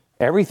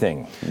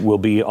 everything will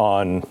be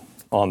on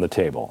the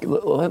table.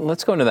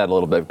 Let's go into that a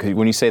little bit, because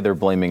when you say they're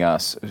blaming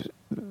us,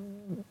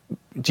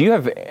 do you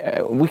have?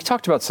 We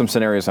talked about some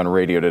scenarios on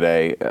radio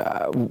today.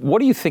 What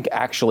do you think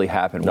actually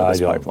happened with this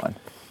pipeline?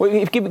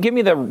 Well, give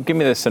me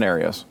the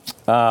scenarios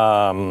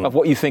of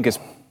what you think is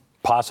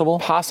possible,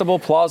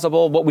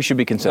 plausible, what we should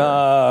be considering.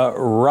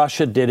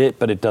 Russia did it,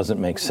 but it doesn't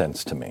make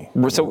sense to me.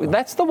 So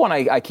that's the one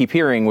I keep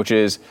hearing, which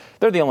is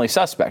they're the only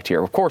suspect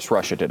here. Of course,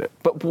 Russia did it,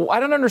 but I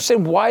don't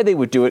understand why they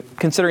would do it,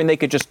 considering they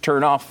could just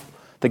turn off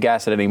the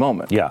gas at any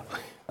moment. Yeah,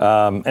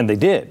 and they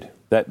did.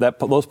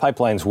 Those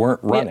pipelines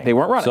weren't running. Yeah, they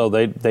weren't running. So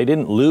they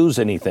didn't lose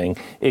anything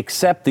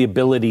except the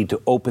ability to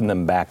open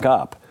them back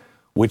up,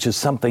 which is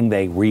something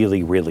they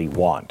really, really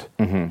want.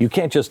 You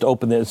can't just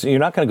open this. You're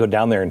not going to go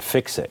down there and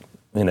fix it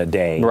in a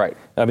day. Right.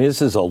 I mean,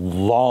 this is a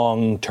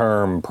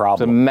long-term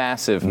problem.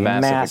 It's a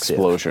massive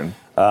explosion.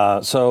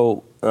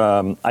 So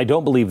I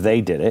don't believe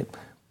they did it.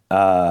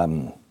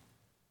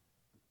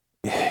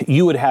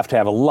 You would have to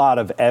have a lot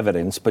of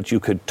evidence, but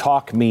you could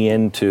talk me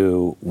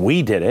into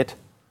we did it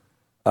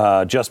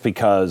just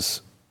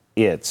because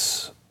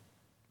it's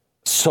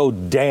so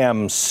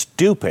damn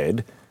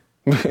stupid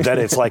that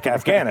it's like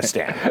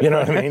Afghanistan. You know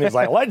what I mean? It's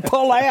like, let's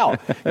pull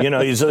out. You know,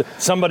 he's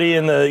somebody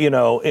in the,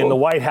 in the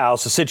White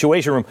House, the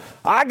Situation Room.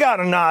 I got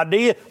an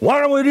idea. Why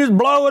don't we just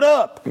blow it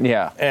up?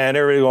 Yeah. And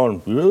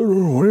everybody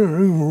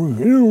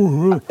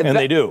going, and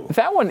they do.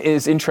 That one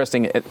is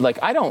interesting. Like,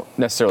 I don't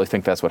necessarily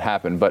think that's what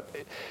happened, but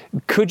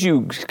could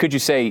you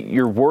say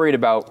you're worried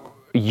about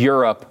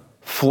Europe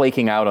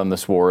flaking out on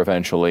this war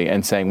eventually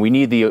and saying we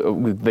need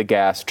the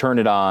gas, turn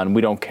it on,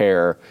 we don't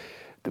care.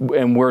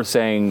 And we're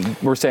saying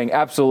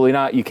absolutely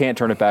not. You can't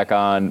turn it back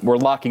on. We're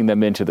locking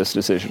them into this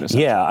decision.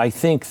 Yeah, I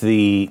think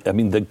the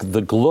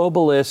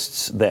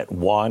globalists that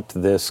want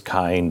this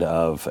kind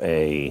of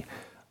a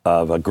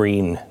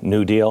Green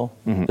New Deal,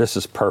 this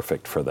is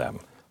perfect for them.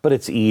 But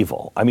it's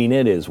evil. I mean,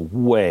 it is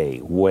way,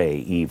 way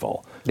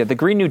evil. Yeah, the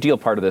Green New Deal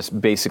part of this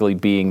basically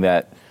being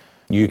that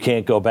you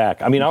can't go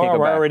back. I mean,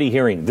 we're already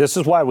hearing this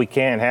is why we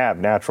can't have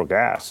natural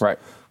gas. Right.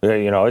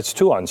 It's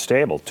too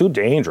unstable, too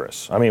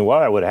dangerous. I mean,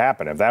 what would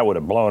happen if that would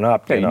have blown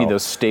up? Yeah, you need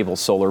those stable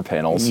solar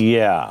panels.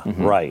 Yeah,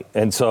 right.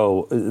 And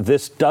so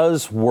this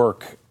does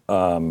work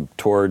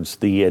towards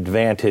the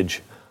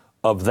advantage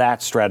of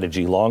that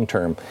strategy long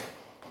term.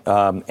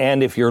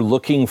 And if you're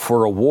looking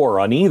for a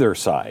war on either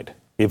side,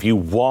 if you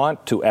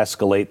want to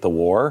escalate the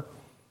war,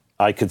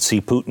 I could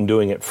see Putin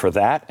doing it for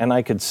that, and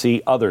I could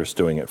see others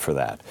doing it for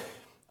that.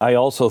 I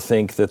also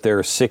think that there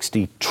are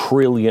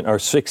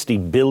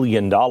 $60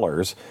 billion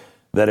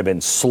that have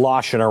been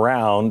sloshing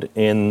around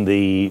in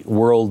the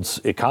world's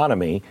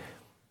economy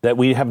that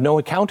we have no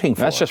accounting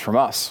for. That's just from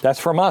us. That's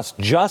from us,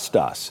 just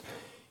us.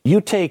 You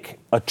take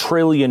 $1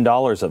 trillion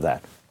of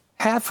that,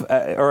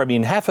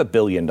 $500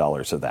 million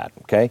of that,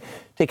 okay?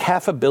 Take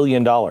 $500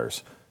 million.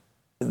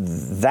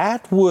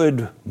 That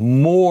would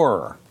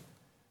more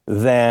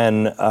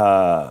than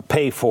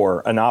pay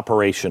for an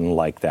operation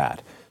like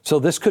that. So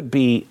this could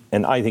be,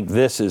 and I think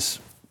this is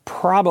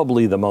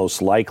probably the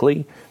most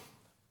likely.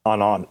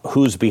 On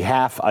whose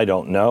behalf, I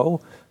don't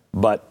know,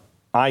 but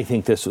I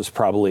think this was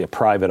probably a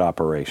private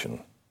operation.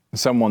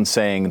 Someone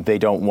saying they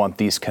don't want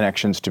these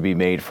connections to be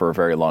made for a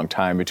very long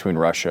time between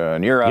Russia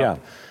and Europe. Yeah.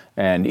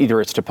 And either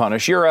it's to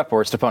punish Europe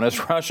or it's to punish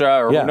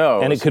Russia or who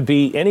knows. And it could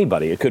be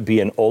anybody. It could be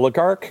an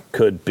oligarch,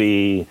 could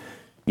be,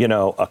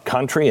 a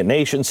country, a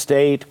nation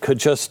state, could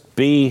just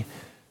be,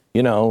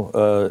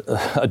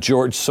 a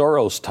George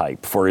Soros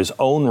type for his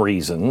own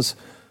reasons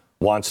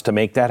wants to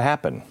make that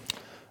happen.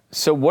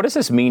 So what does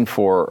this mean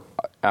for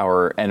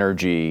our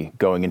energy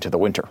going into the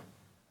winter?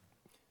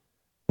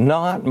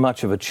 Not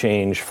much of a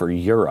change for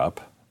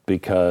Europe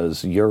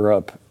because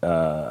Europe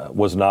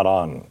was not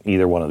on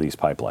either one of these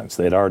pipelines.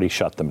 They'd already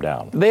shut them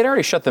down. They'd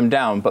already shut them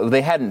down, but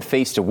they hadn't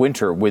faced a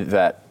winter with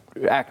that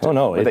active. Oh,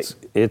 no, it's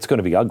going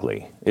to be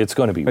ugly. It's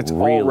going to be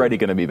already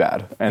going to be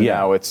bad. And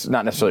now it's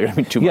not necessarily going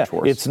to be too much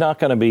worse. It's not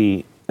going to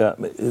be,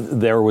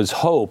 there was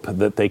hope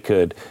that they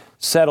could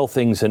settle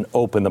things and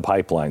open the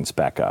pipelines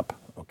back up,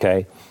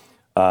 okay?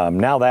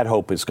 Now that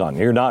hope is gone.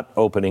 You're not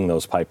opening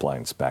those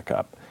pipelines back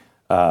up.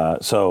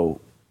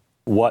 So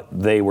what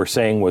they were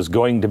saying was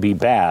going to be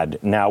bad,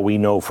 now we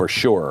know for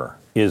sure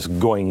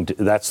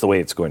that's the way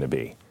it's going to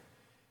be.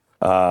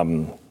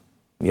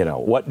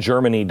 What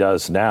Germany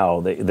does now,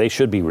 they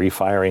should be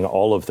refiring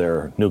all of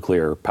their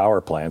nuclear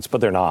power plants,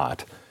 but they're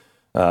not.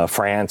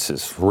 France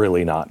is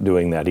really not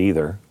doing that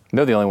either.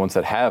 They're the only ones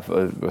that have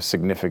a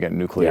significant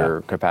nuclear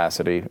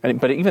capacity.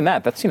 But even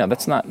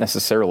that's not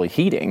necessarily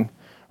heating.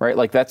 Right,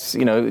 like that's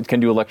it can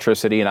do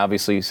electricity, and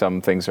obviously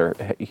some things are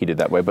heated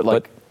that way.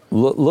 But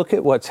look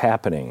at what's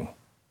happening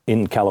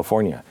in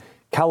California.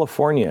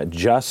 California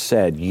just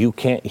said you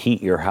can't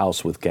heat your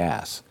house with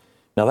gas.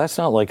 Now that's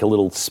not like a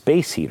little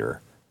space heater.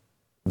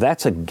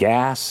 That's a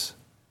gas,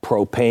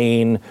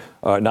 propane,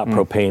 not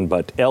propane,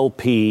 but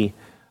LP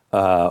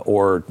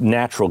or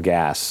natural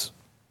gas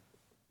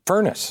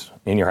furnace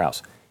in your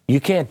house. You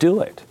can't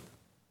do it.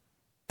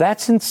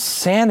 That's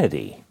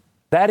insanity.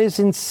 That is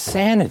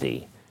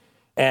insanity.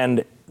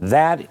 And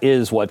that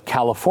is what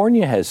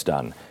California has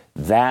done.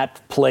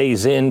 That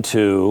plays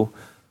into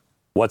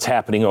what's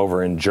happening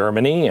over in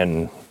Germany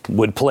and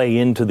would play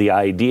into the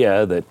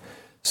idea that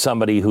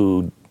somebody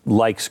who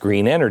likes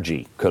green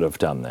energy could have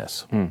done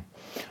this.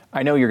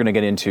 I know you're going to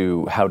get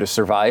into how to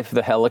survive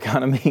the hell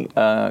economy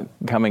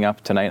coming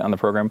up tonight on the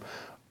program.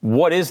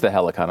 What is the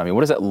hell economy?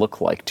 What does that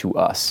look like to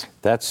us?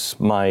 That's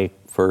my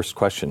first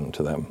question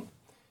to them.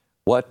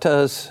 What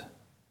does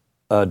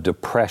a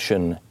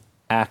depression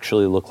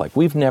actually look like?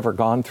 We've never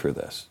gone through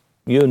this.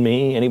 You and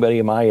me, anybody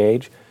of my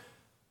age,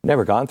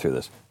 never gone through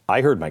this.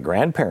 I heard my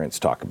grandparents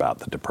talk about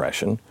the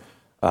Depression,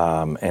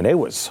 and it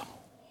was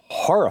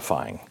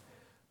horrifying.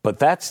 But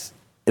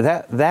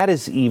that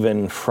is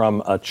even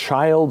from a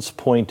child's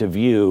point of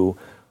view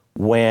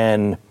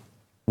when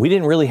we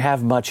didn't really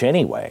have much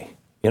anyway.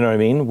 You know what I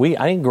mean?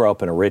 I didn't grow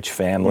up in a rich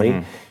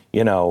family.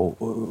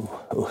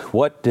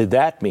 What did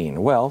that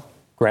mean? Well,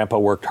 Grandpa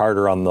worked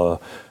harder on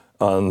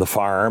the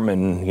farm,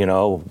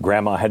 and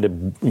Grandma had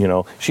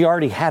to, she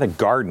already had a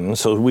garden,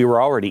 so we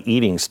were already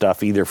eating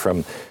stuff either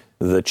from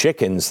the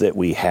chickens that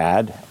we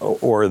had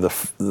or the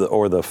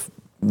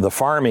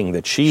farming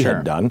that she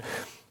had done.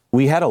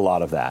 We had a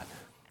lot of that.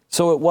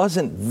 So it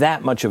wasn't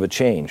that much of a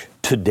change.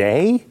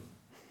 Today,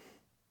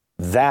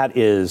 that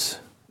is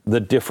the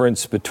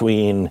difference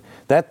between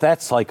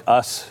that's like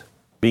us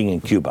being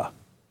in Cuba.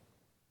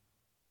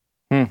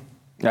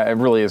 Yeah, it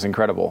really is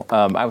incredible.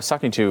 I was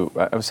talking to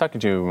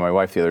my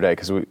wife the other day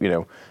because we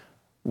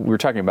were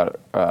talking about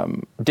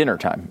dinner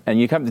time, and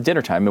you come to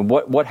dinner time, and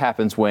what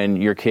happens when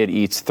your kid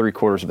eats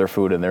 3/4 of their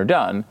food and they're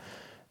done?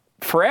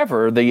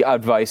 Forever, the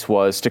advice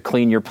was to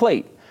clean your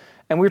plate,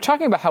 and we were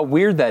talking about how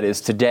weird that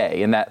is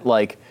today, and that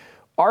like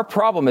our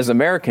problem as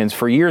Americans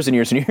for years and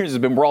years and years has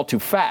been we're all too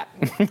fat,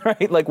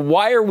 right? Like,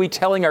 why are we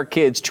telling our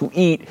kids to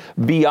eat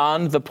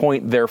beyond the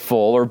point they're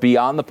full or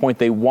beyond the point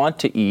they want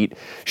to eat?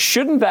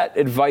 Shouldn't that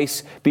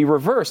advice be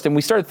reversed? And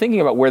we started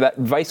thinking about where that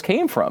advice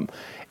came from.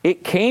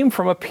 It came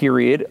from a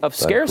period of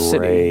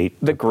scarcity,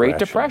 the Great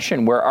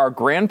Depression, where our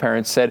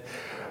grandparents said,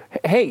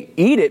 hey,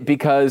 eat it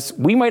because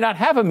we might not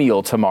have a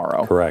meal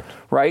tomorrow. Correct.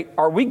 Right?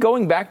 Are we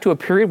going back to a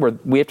period where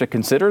we have to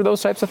consider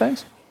those types of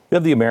things? We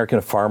have the American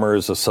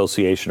Farmers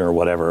Association or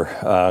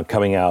whatever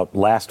coming out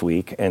last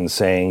week and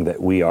saying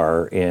that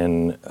we're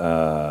going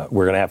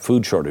to have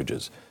food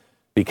shortages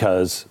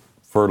because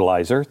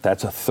fertilizer,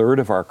 that's a third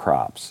of our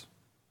crops,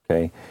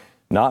 okay?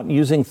 Not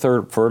using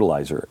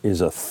fertilizer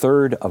is a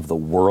third of the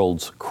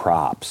world's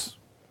crops.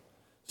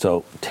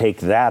 So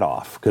take that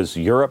off because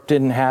Europe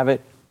didn't have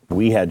it.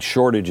 We had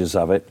shortages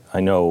of it.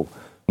 I know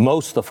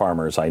most of the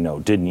farmers I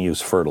know didn't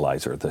use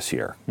fertilizer this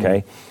year, okay?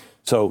 Mm-hmm.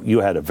 So you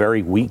had a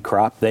very weak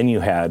crop. Then you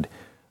had,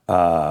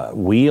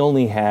 we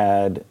only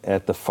had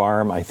at the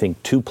farm, I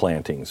think, 2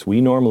 plantings.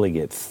 We normally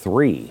get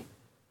 3.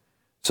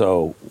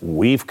 So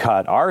we've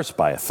cut ours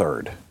by a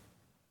third,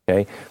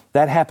 okay?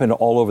 That happened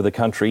all over the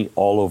country,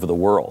 all over the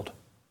world.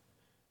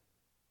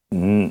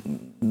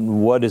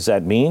 What does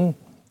that mean?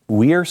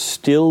 We're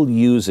still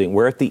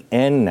we're at the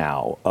end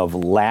now of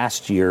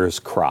last year's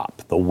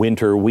crop, the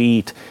winter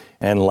wheat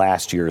and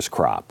last year's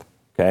crop,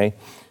 okay?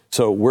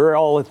 So we're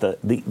all at the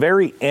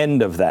very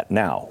end of that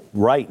now.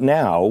 Right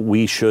now,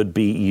 we should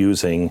be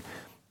using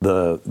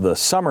the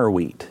summer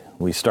wheat.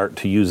 We start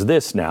to use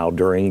this now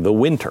during the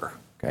winter,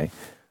 okay?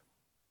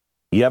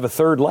 You have a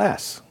third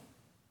less.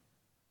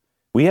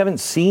 We haven't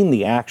seen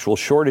the actual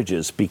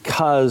shortages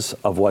because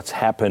of what's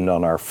happened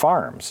on our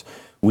farms.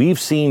 We've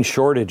seen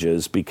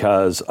shortages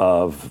because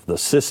of the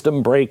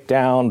system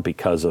breakdown,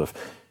 because of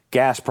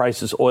gas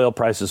prices, oil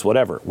prices,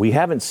 whatever. We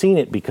haven't seen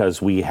it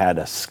because we had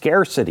a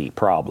scarcity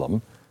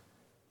problem.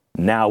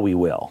 Now we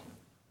will.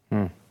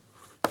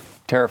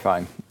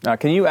 Terrifying.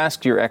 Can you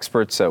ask your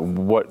experts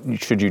what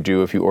should you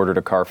do if you ordered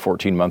a car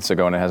 14 months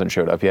ago and it hasn't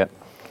showed up yet?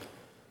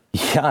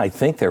 Yeah, I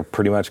think they're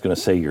pretty much going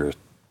to say you're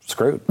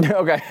screwed.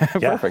 Okay,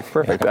 yeah.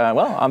 Perfect.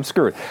 Well, I'm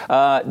screwed.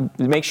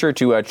 Make sure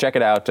to check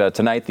it out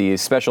tonight. The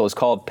special is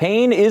called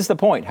Pain is the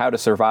Point, How to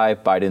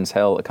Survive Biden's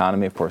Hell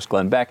Economy. Of course,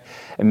 Glenn Beck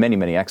and many,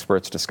 many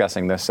experts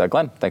discussing this.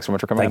 Glenn, thanks so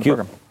much for coming on the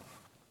program.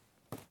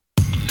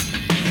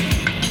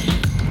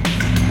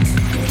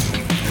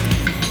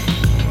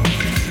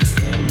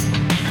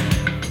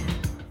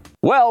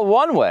 Well,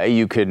 one way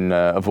you can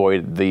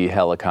avoid the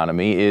hell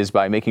economy is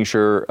by making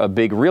sure a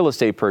big real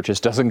estate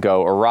purchase doesn't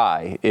go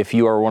awry. If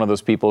you are one of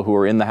those people who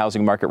are in the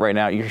housing market right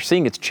now, you're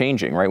seeing it's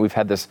changing, right? We've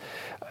had this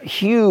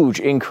huge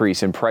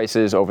increase in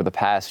prices over the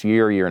past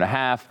year and a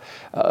half.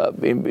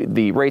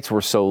 The rates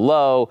were so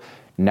low.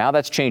 Now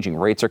that's changing.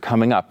 Rates are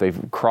coming up. They've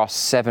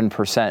crossed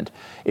 7%.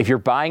 If you're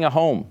buying a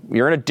home,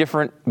 you're in a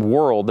different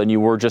world than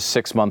you were just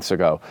 6 months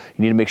ago.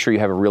 You need to make sure you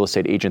have a real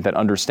estate agent that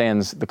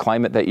understands the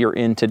climate that you're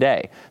in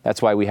today.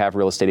 That's why we have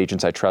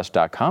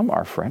realestateagentsitrust.com.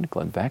 Our friend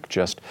Glenn Beck,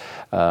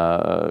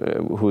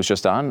 who was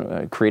just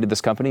on, created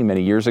this company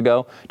many years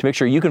ago to make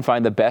sure you can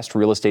find the best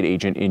real estate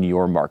agent in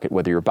your market.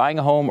 Whether you're buying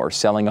a home or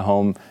selling a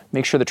home,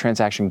 make sure the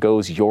transaction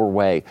goes your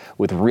way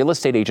with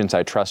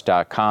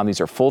realestateagentsitrust.com.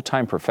 These are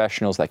full-time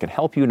professionals that can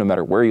help you no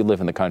matter where you live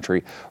in the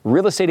country.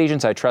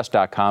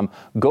 Realestateagentsitrust.com.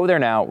 Go there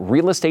now,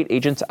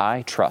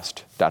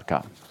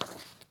 realestateagentsitrust.com.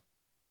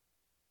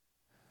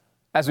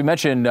 As we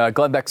mentioned,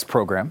 Glenn Beck's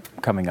program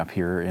coming up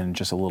here in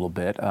just a little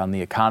bit on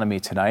the economy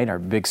tonight, our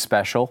big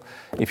special.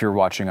 If you're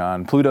watching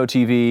on Pluto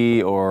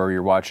TV or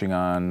you're watching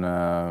on,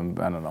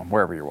 I don't know,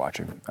 wherever you're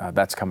watching,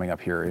 that's coming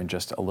up here in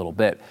just a little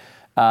bit.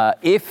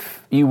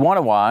 If you want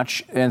to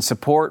watch and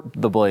support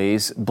The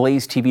Blaze,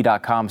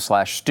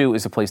 blazetv.com/Stu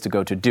is the place to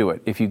go to do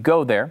it. If you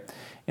go there,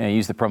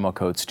 use the promo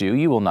code Stu,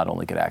 you will not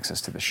only get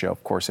access to the show,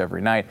 of course,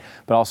 every night,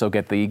 but also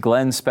get the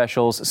Glenn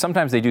specials.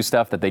 Sometimes they do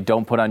stuff that they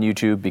don't put on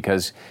YouTube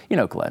because, you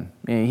know, Glenn,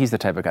 he's the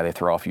type of guy they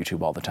throw off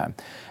YouTube all the time.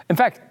 In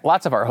fact,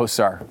 lots of our hosts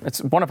are.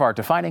 It's one of our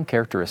defining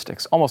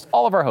characteristics. Almost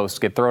all of our hosts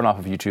get thrown off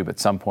of YouTube at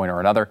some point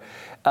or another,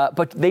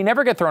 but they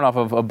never get thrown off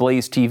of a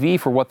Blaze TV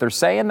for what they're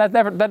saying. That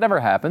never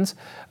happens.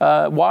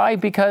 Why?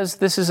 Because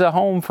this is a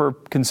home for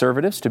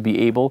conservatives to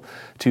be able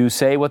to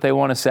say what they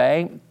want to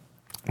say.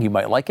 You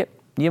might like it.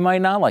 You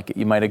might not like it.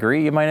 You might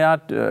agree. You might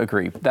not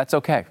agree. That's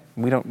okay.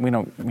 We don't,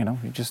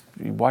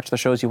 you watch the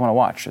shows you want to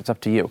watch. It's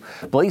up to you.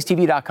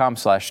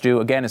 BlazeTV.com/Stu,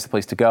 again, is the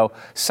place to go.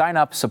 Sign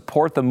up,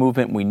 support the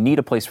movement. We need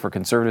a place for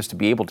conservatives to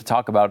be able to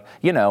talk about,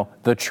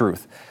 the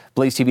truth.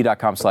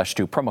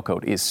 BlazeTV.com/Stu. Promo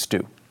code is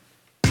Stu.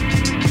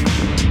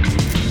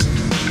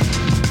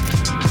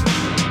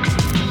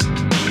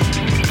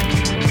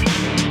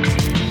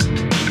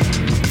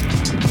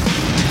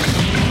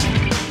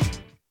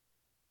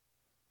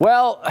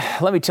 Well,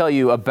 let me tell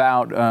you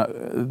about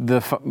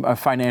the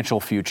financial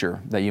future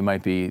that you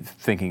might be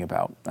thinking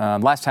about.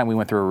 Last time we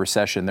went through a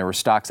recession, there were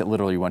stocks that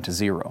literally went to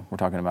zero. We're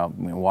talking about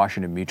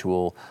Washington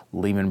Mutual,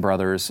 Lehman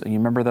Brothers. You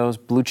remember those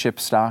blue chip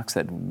stocks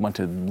that went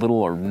to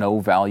little or no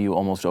value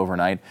almost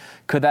overnight?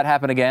 Could that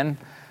happen again?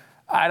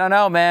 I don't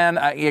know, man.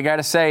 You got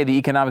to say the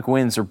economic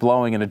winds are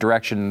blowing in a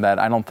direction that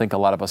I don't think a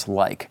lot of us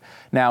like.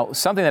 Now,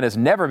 something that has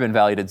never been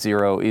valued at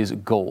zero is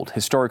gold.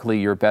 Historically,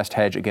 your best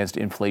hedge against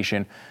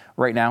inflation.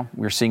 Right now,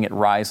 we're seeing it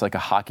rise like a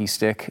hockey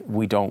stick.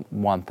 We don't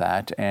want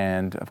that.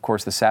 And of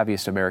course, the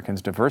savviest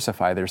Americans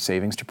diversify their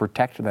savings to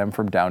protect them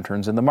from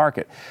downturns in the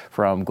market,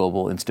 from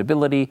global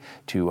instability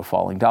to a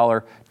falling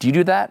dollar. Do you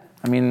do that?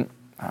 I mean,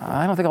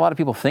 I don't think a lot of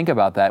people think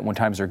about that when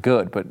times are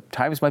good, but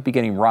times might be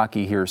getting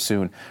rocky here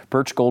soon.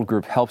 Birch Gold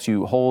Group helps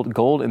you hold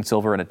gold and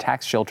silver in a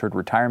tax-sheltered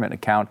retirement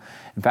account.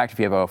 In fact, if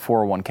you have a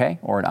 401k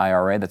or an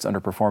IRA that's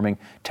underperforming,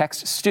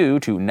 text STU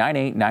to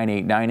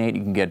 989898.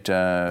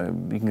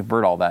 You can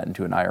convert all that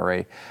into an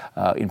IRA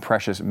in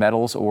precious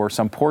metals or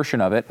some portion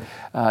of it.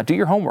 Do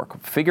your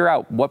homework. Figure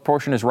out what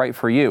portion is right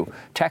for you.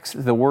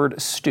 Text the word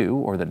STU,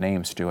 or the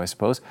name STU, I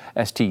suppose,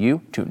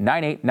 STU, to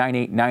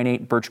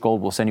 989898. Birch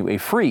Gold will send you a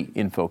free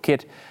info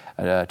kit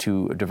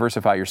to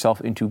diversify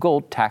yourself into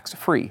gold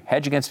tax-free.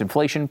 Hedge against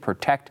inflation,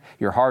 protect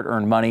your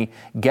hard-earned money.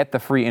 Get the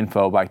free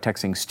info by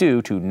texting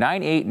STU to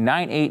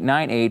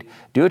 989898.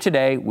 Do it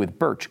today with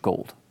Birch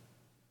Gold.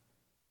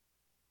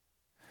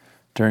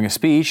 During a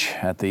speech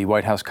at the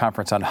White House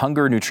Conference on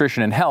Hunger,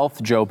 Nutrition, and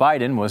Health, Joe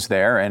Biden was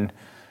there and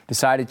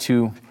decided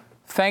to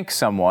thank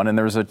someone, and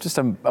there was just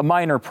a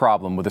minor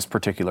problem with this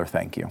particular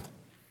thank you.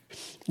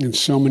 And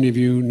so many of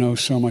you know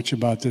so much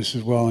about this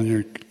as well, and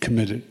you're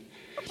committed.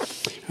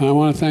 And I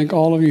want to thank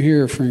all of you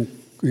here, for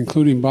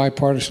including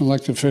bipartisan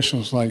elected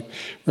officials like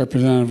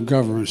Representative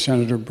Governor,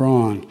 Senator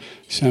Braun,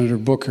 Senator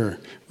Booker,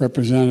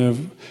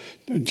 Representative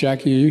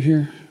Jackie. Are you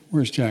here?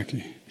 Where's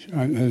Jackie?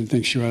 I didn't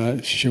think she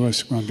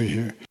was going to be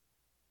here.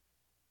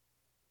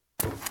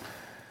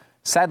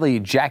 Sadly,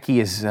 Jackie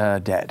is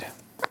dead.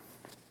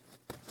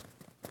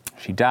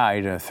 She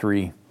died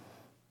three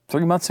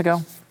months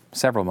ago,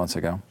 several months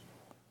ago.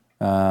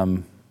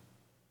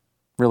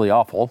 Really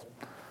awful.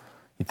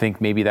 You'd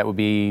think maybe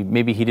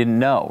he didn't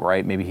know,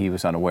 right? Maybe he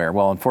was unaware.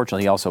 Well,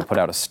 unfortunately, he also put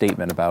out a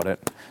statement about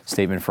it.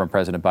 Statement from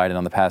President Biden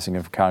on the passing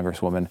of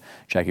Congresswoman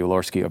Jackie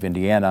Walorski of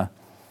Indiana.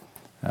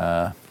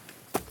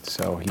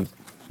 So he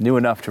knew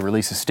enough to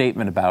release a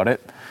statement about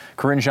it.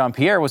 Karine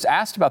Jean-Pierre was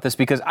asked about this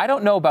because I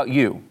don't know about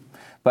you,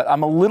 but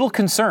I'm a little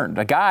concerned.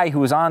 A guy who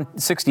was on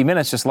 60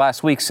 Minutes just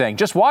last week saying,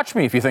 just watch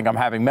me if you think I'm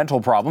having mental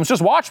problems.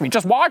 Just watch me.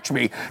 Just watch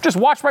me. Just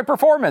watch my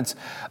performance.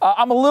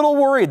 I'm a little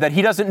worried that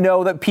he doesn't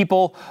know that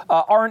people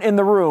aren't in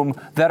the room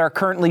that are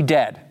currently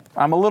dead.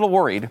 I'm a little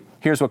worried.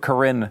 Here's what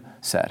Karine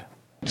said.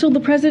 So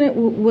the president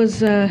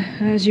was,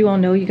 as you all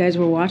know, you guys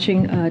were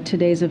watching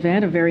today's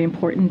event, a very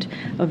important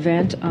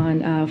event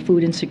on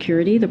food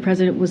insecurity. The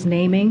president was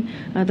naming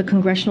the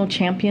congressional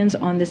champions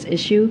on this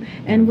issue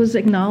and was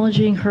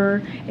acknowledging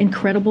her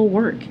incredible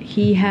work.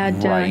 He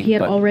had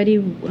already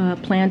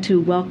planned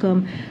to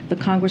welcome the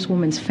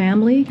Congresswoman's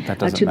family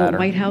to the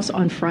White House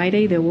on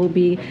Friday. There will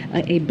be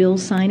a bill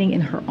signing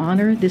in her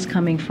honor this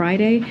coming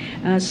Friday.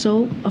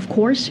 So, of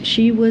course,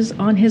 she was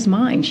on his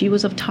mind. She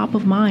was of top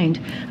of mind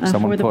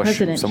for the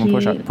president.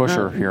 Someone push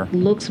her here.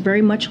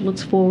 Very much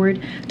looks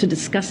forward to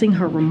discussing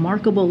her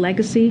remarkable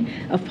legacy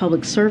of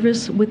public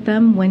service with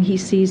them when he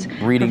sees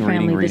her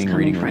family this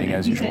coming Friday.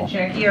 As usual.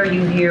 Jackie, are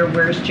you here?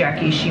 Where's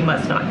Jackie? She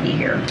must not be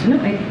here. No,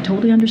 I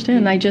totally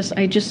understand. I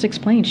just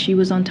explained she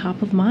was on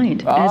top of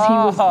mind as he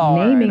was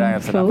naming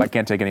folks. I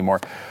can't take any more.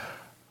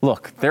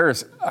 Look,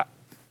 there's.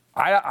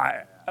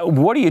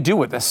 What do you do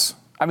with this?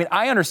 I mean,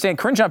 I understand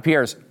Karine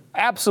Jean-Pierre is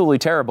absolutely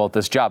terrible at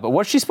this job, but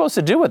what's she supposed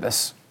to do with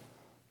this?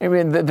 I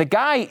mean, the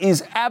guy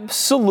is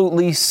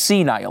absolutely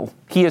senile.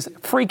 He is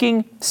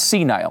freaking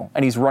senile,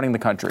 and he's running the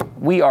country.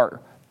 We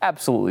are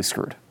absolutely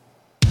screwed.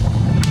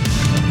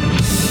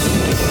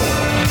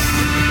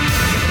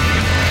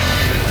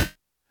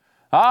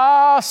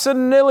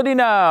 Senility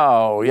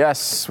now.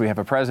 Yes, we have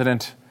a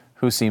president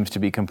who seems to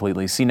be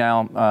completely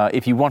senile.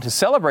 If you want to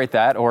celebrate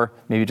that, or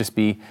maybe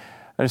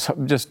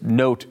just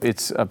note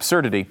its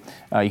absurdity,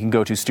 you can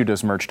go to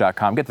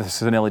studosmerch.com. Get the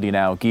Senility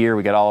Now gear.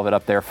 We got all of it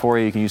up there for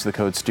you. You can use the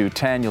code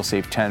STU10. You'll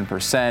save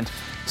 10%.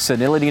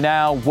 Senility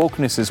Now.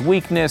 Wokeness is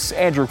weakness.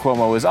 Andrew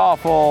Cuomo is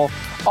awful.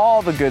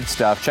 All the good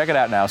stuff. Check it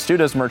out now.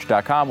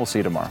 studosmerch.com. We'll see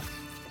you tomorrow.